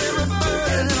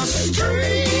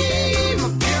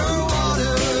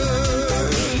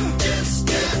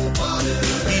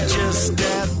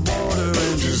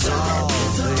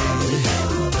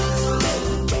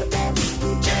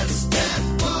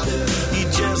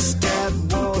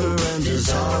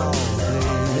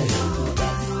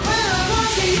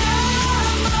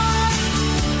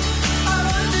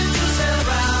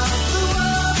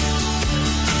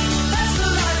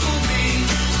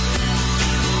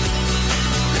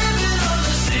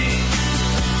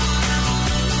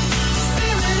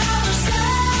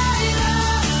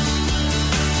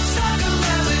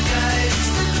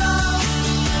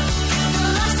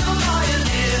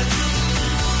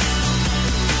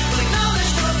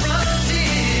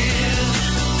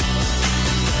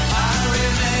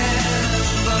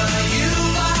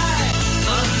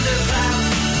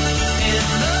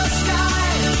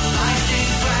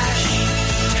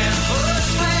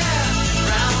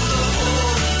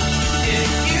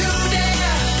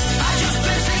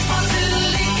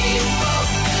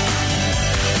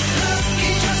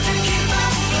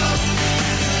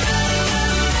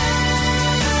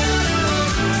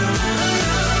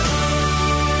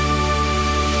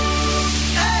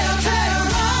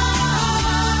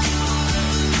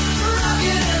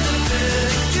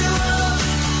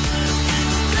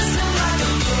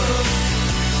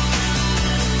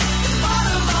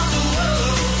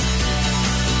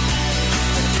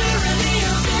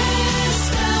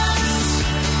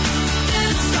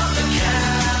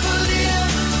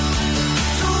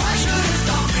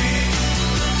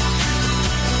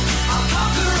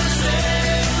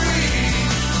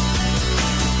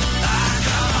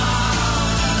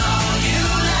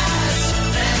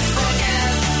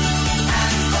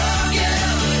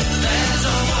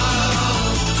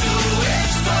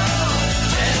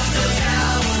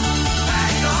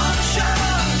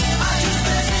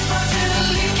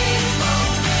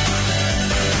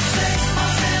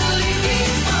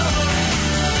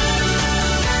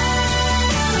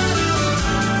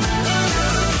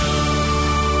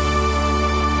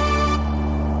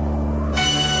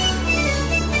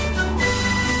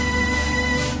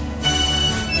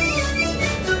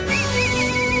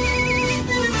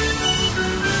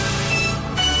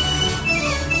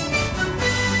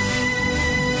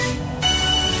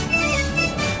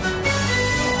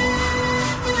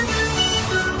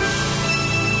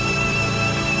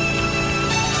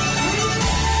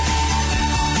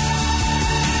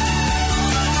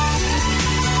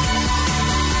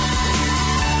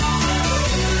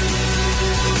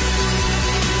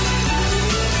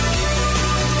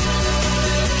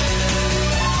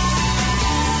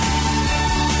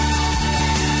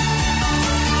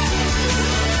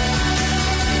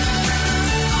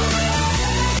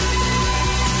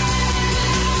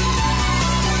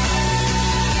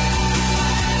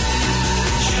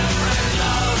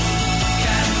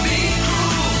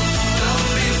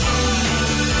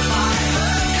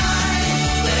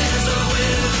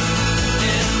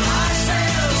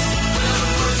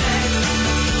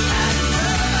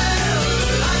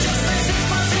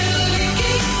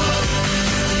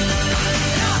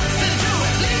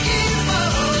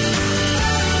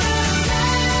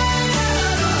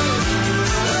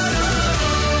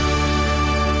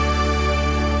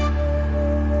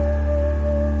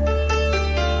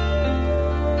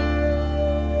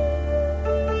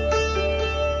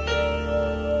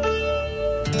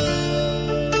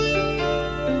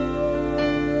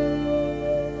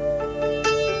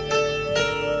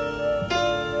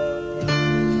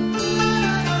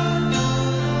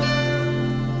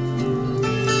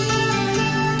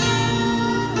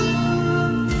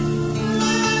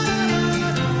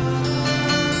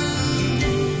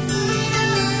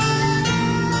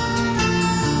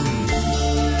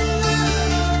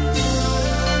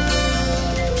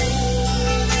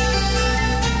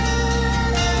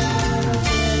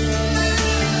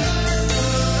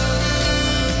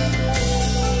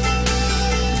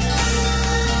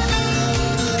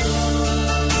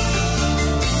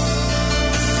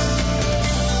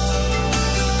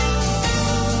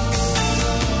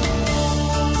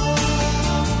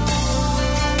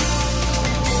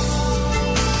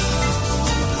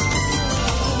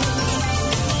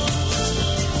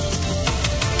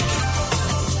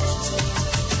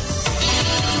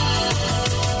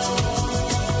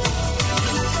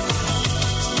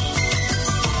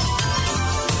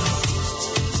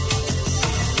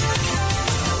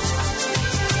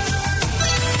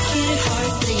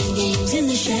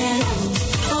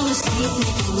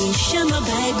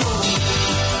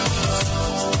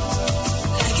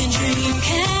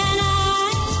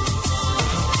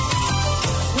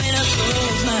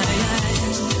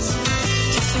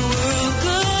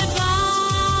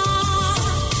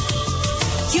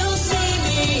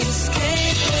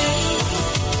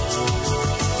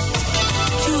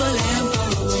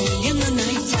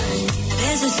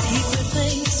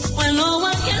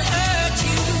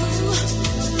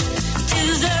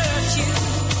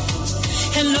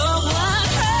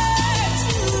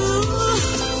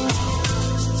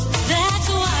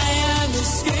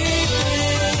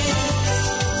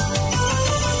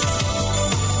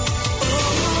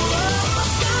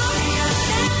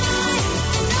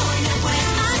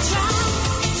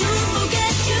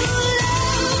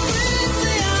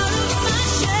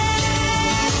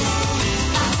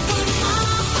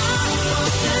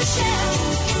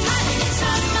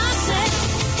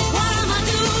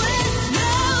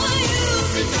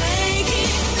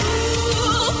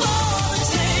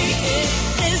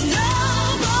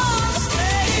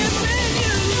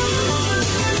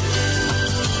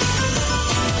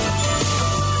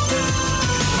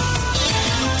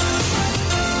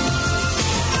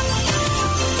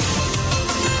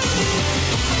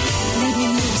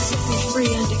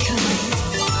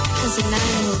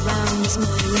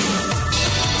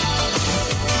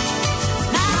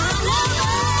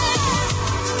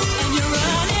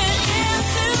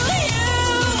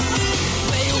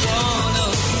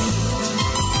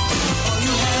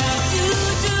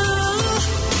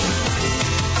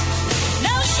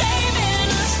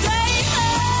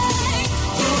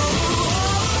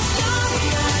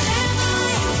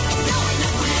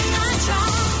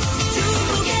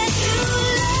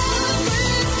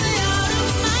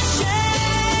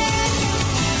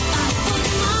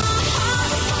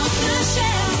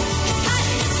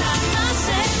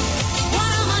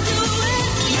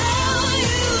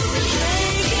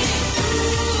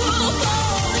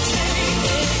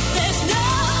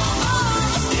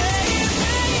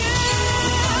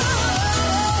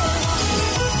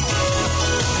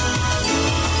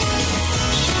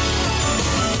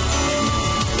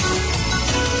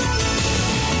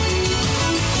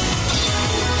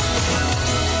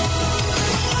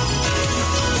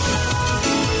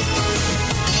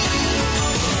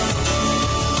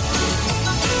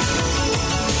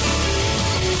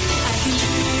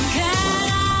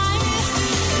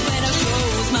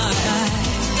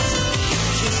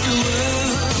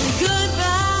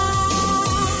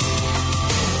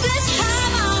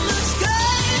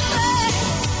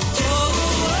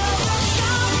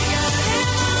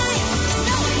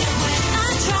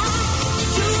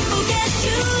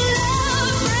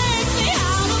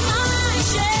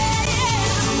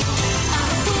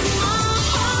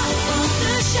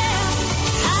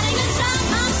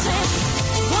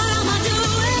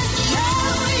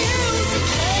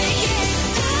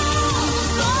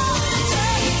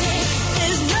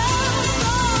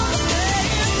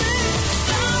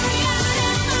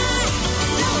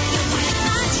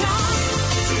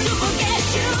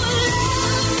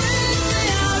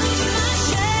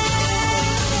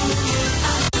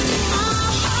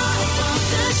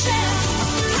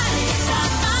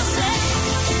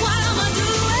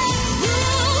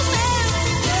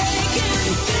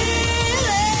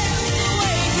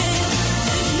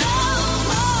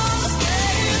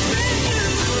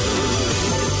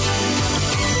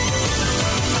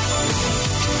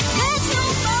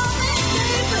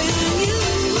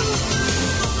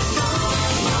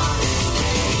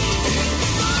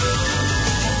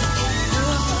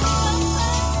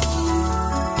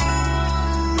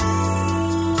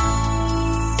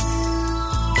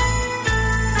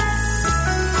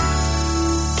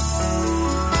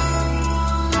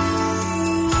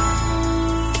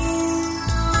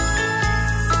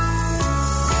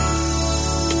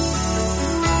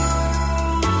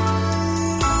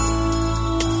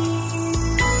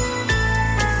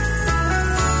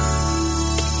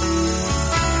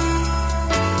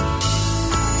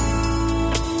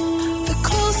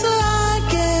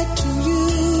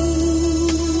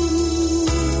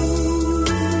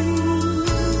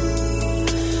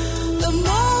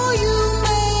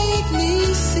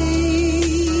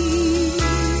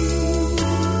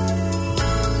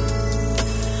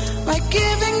by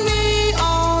giving me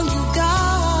all you got.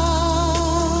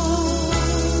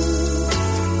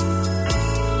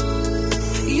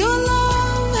 Your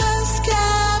love has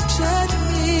captured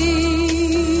me.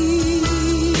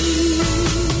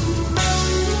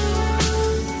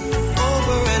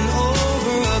 Over and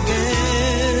over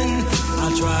again, I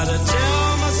try to tell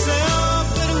myself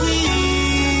that we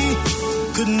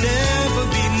could never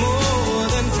be more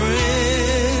than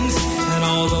friends, and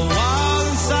all the while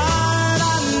inside I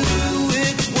knew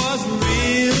it was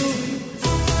real,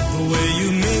 the way you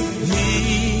make me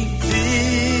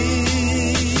feel.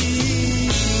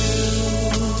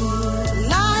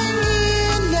 Lying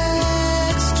here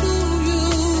next to you,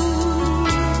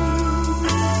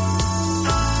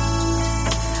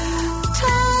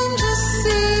 time just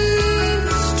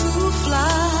seems to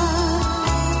fly.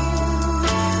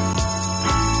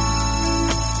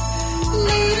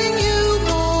 Needing you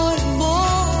more and more.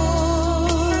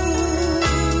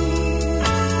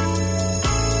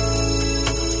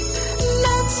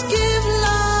 Let's give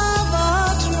love a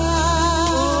try.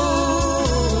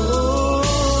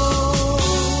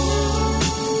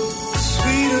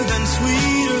 Sweeter than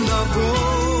sweeter love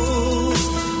grows,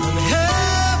 and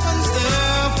heaven's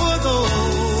there for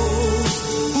those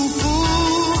who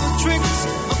fool the tricks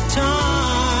of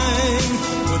time.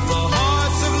 With the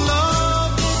hearts of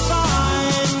love, they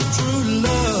find true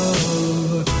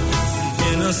love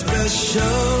in a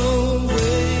special way.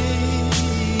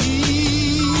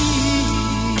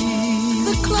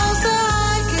 The closer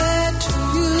I get to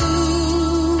you,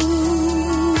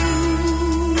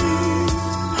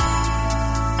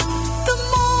 the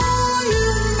more you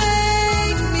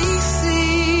make me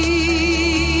see.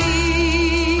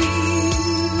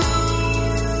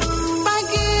 By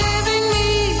giving me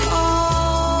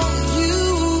all you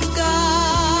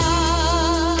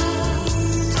got,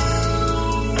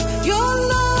 your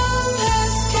love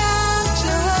has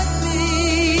captured me.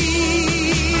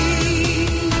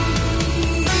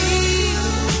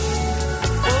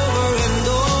 Over and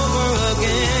over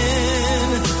again,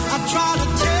 I try to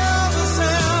tell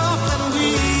myself that we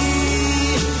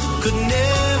could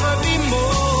never be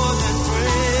more than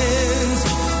friends,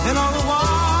 and all the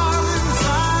while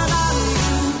inside I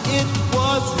knew it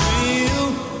was real,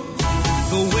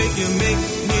 the way you make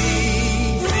me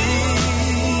feel.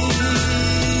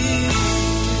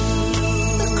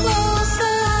 The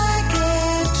closer I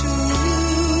get to you,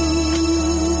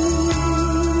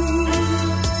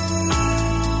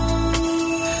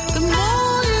 the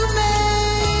more you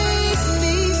make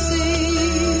me see.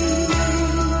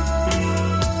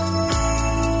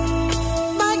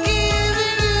 By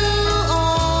giving you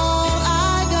all I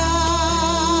got,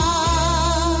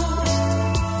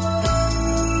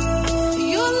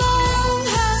 your love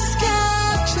has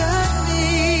captured me.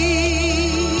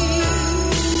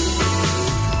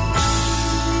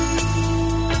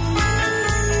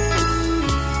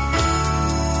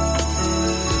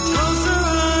 Closer I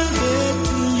get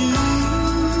to you,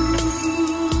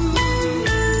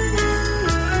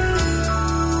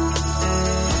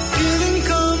 feeling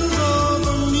comes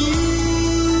over me.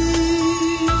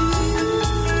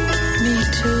 Me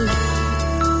too.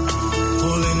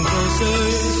 Pulling closer,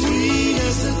 sweet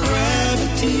as the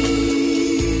gravity.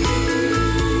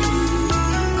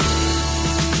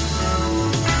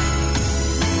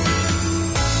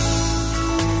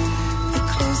 The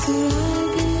closer I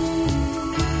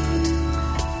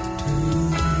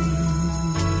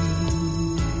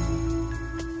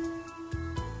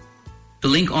To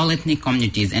link all ethnic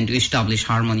communities and to establish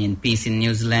harmony and peace in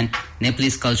New Zealand,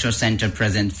 Nepalese Culture Centre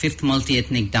presents 5th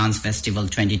Multi-Ethnic Dance Festival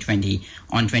 2020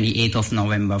 on 28th of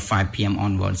November, 5 p.m.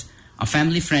 onwards. A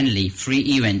family-friendly, free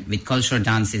event with cultural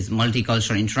dances,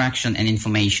 multicultural interaction and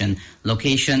information.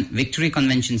 Location, Victory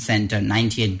Convention Centre,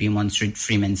 98 Beaumont Street,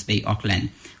 Freemans Bay, Auckland.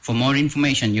 For more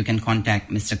information, you can contact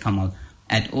Mr. Kamal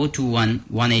at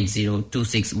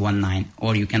 021-180-2619,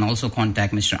 or you can also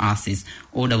contact Mr. Asis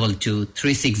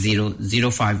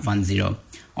 022-360-0510.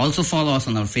 Also follow us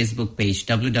on our Facebook page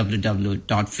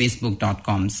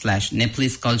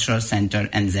www.facebook.com/Nepalese Cultural Centre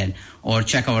NZ, or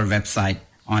check our website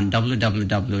on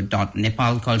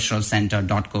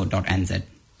www.nepalculturalcentre.co.nz.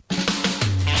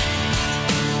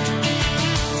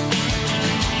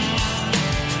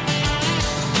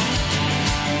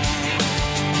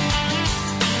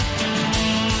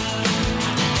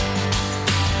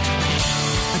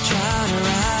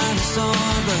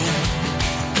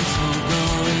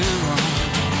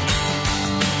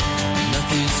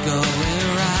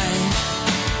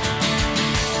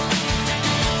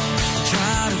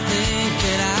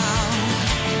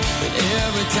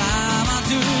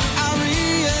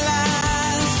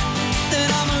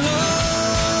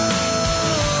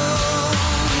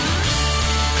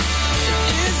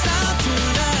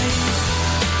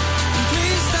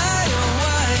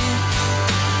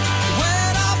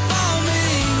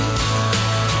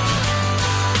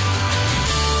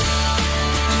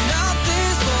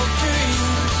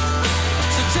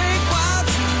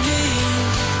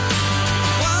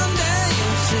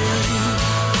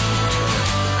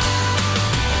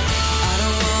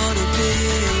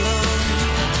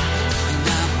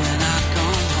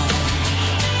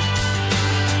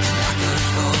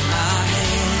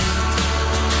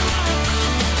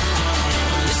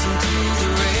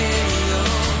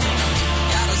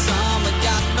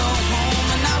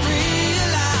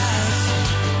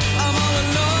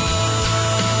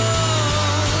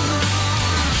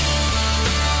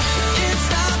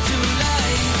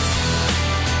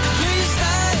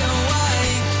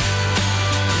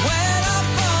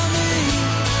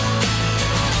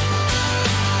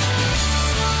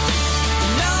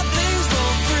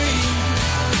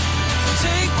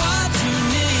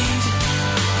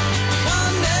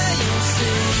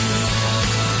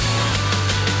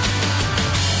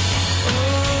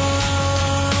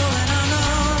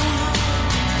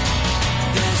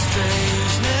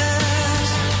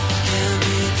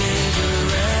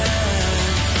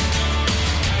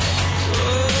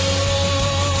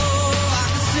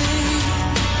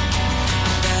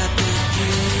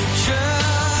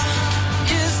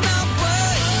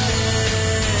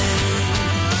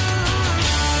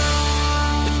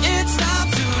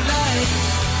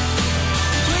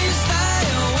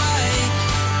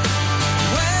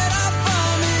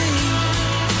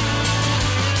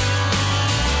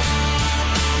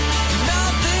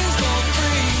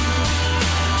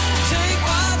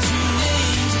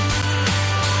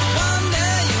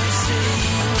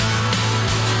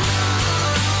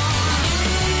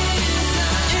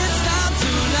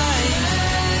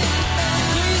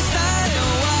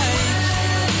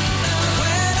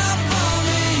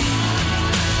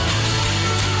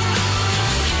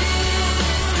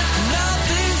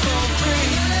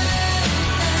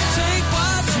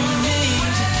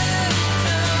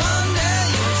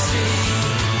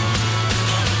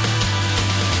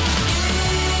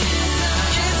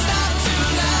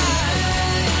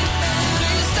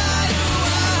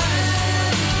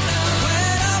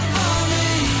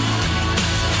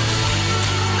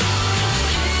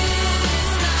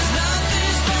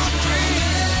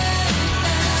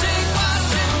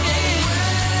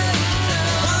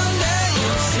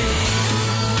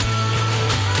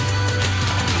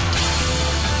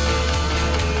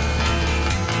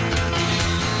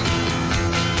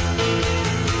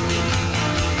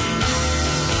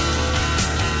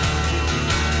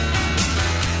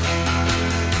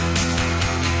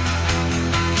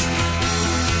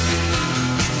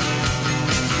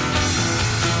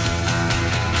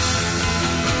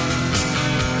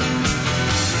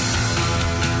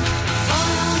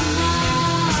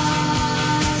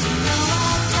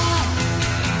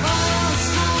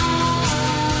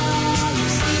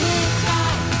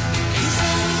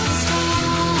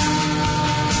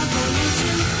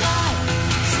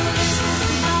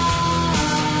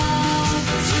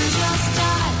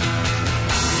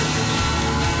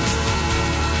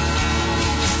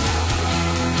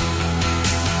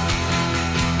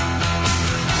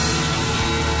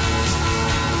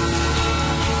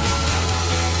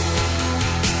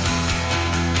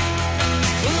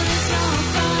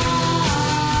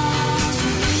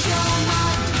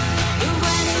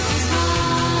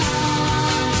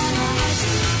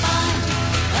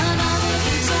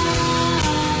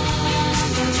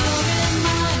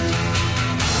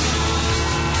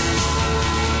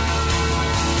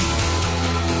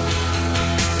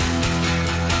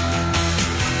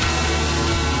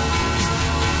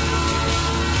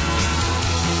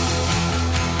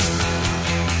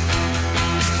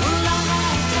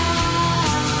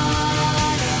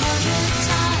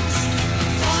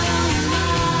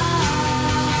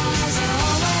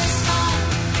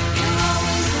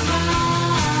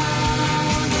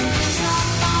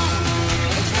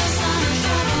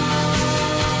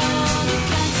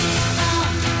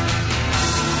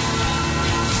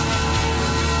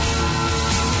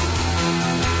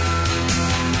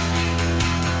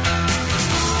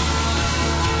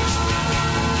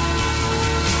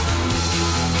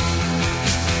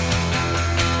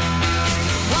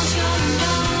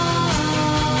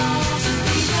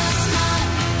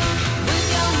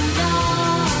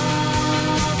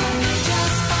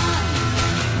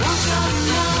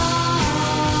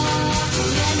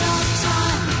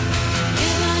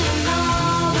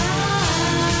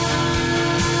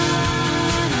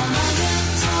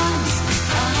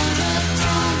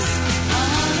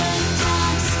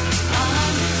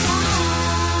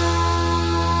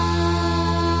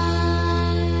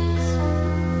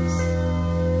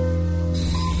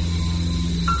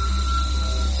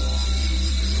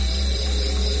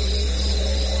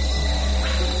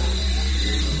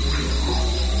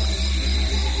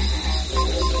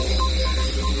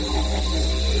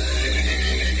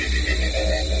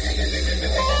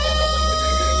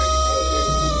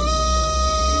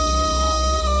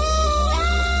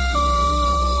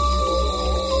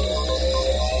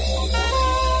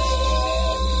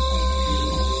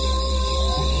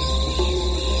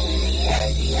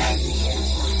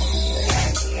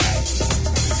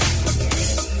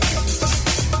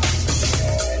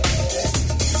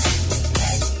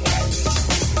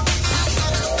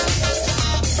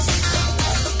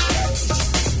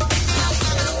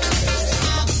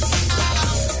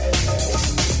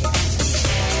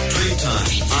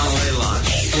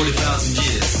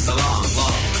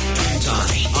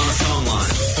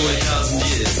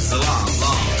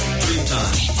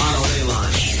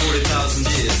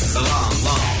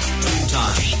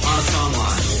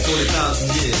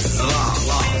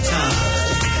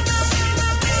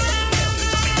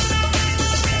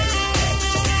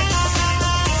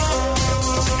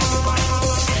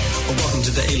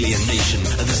 alien nation.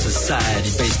 This society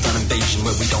based on invasion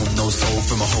where we don't know soul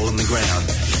from a hole in the ground.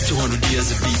 200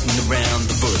 years of beating around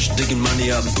the bush, digging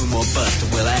money up, boom or bust.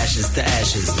 Well, ashes to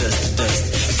ashes, dust to dust.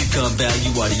 If you can't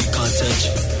value what you can't touch,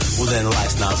 well then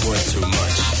life's not worth too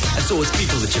much. And so it's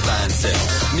people that you buy and sell.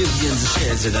 Millions of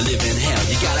shares that are living hell.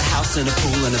 You got a house and a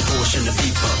pool and a portion of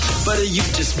people. But are you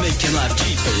just making life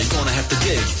cheaper? You're gonna have to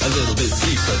dig a little bit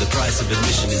deeper. The price of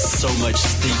admission is so much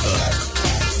steeper.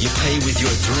 You pay with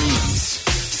your dreams.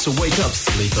 So wake up,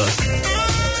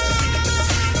 sleeper.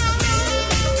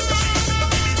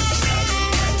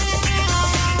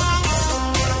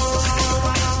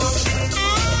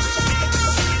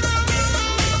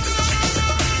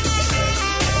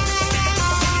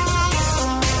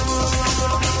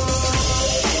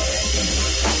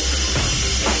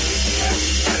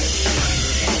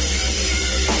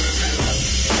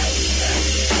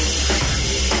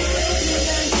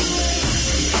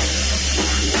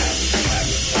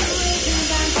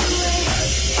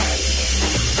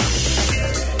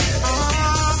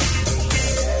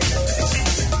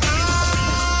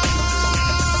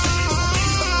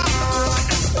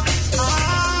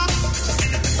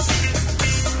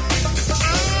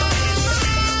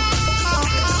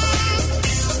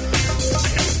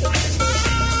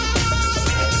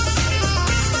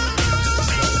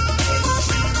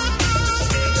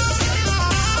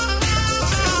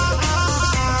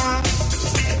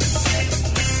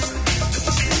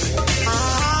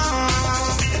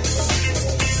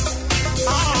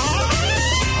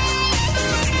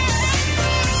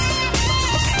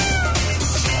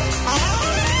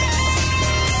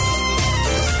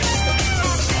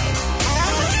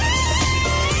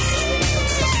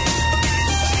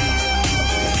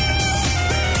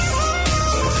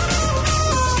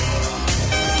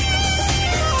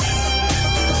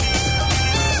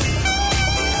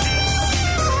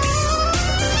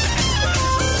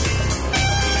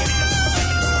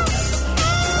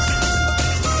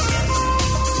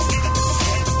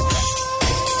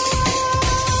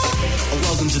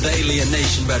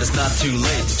 But it's not too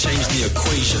late to change the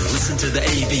equation. Listen to the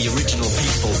AV original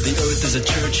people. The earth is a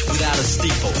church without a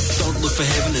steeple. Don't look for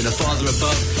heaven and a father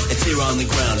above. It's here on the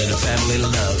ground in a family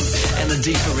love and a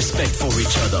deeper respect for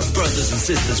each other. Brothers and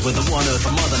sisters, we're the one earth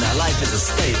and mother. Now life is a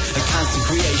state, a constant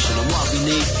creation, and what we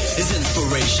need is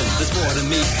inspiration. There's more to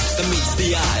meet than meets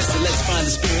the eye. So let's find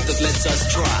the spirit that lets us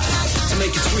try to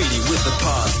make it treaty with the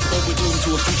past. Or we're doomed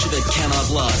to a future that cannot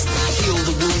last. Heal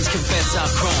the wounds, confess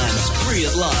our crimes, free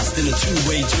at last in a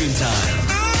two-way dream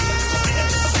time.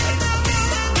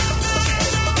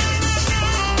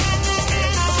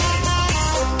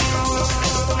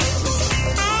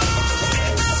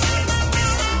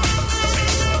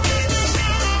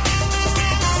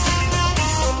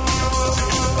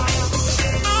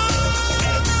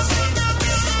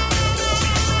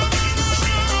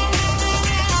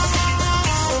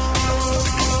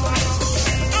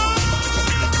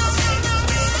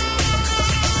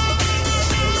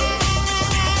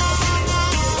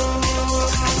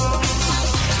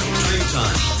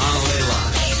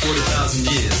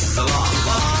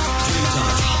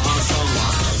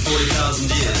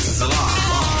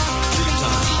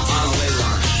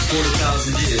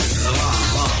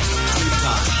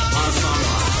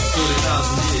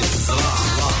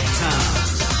 Time.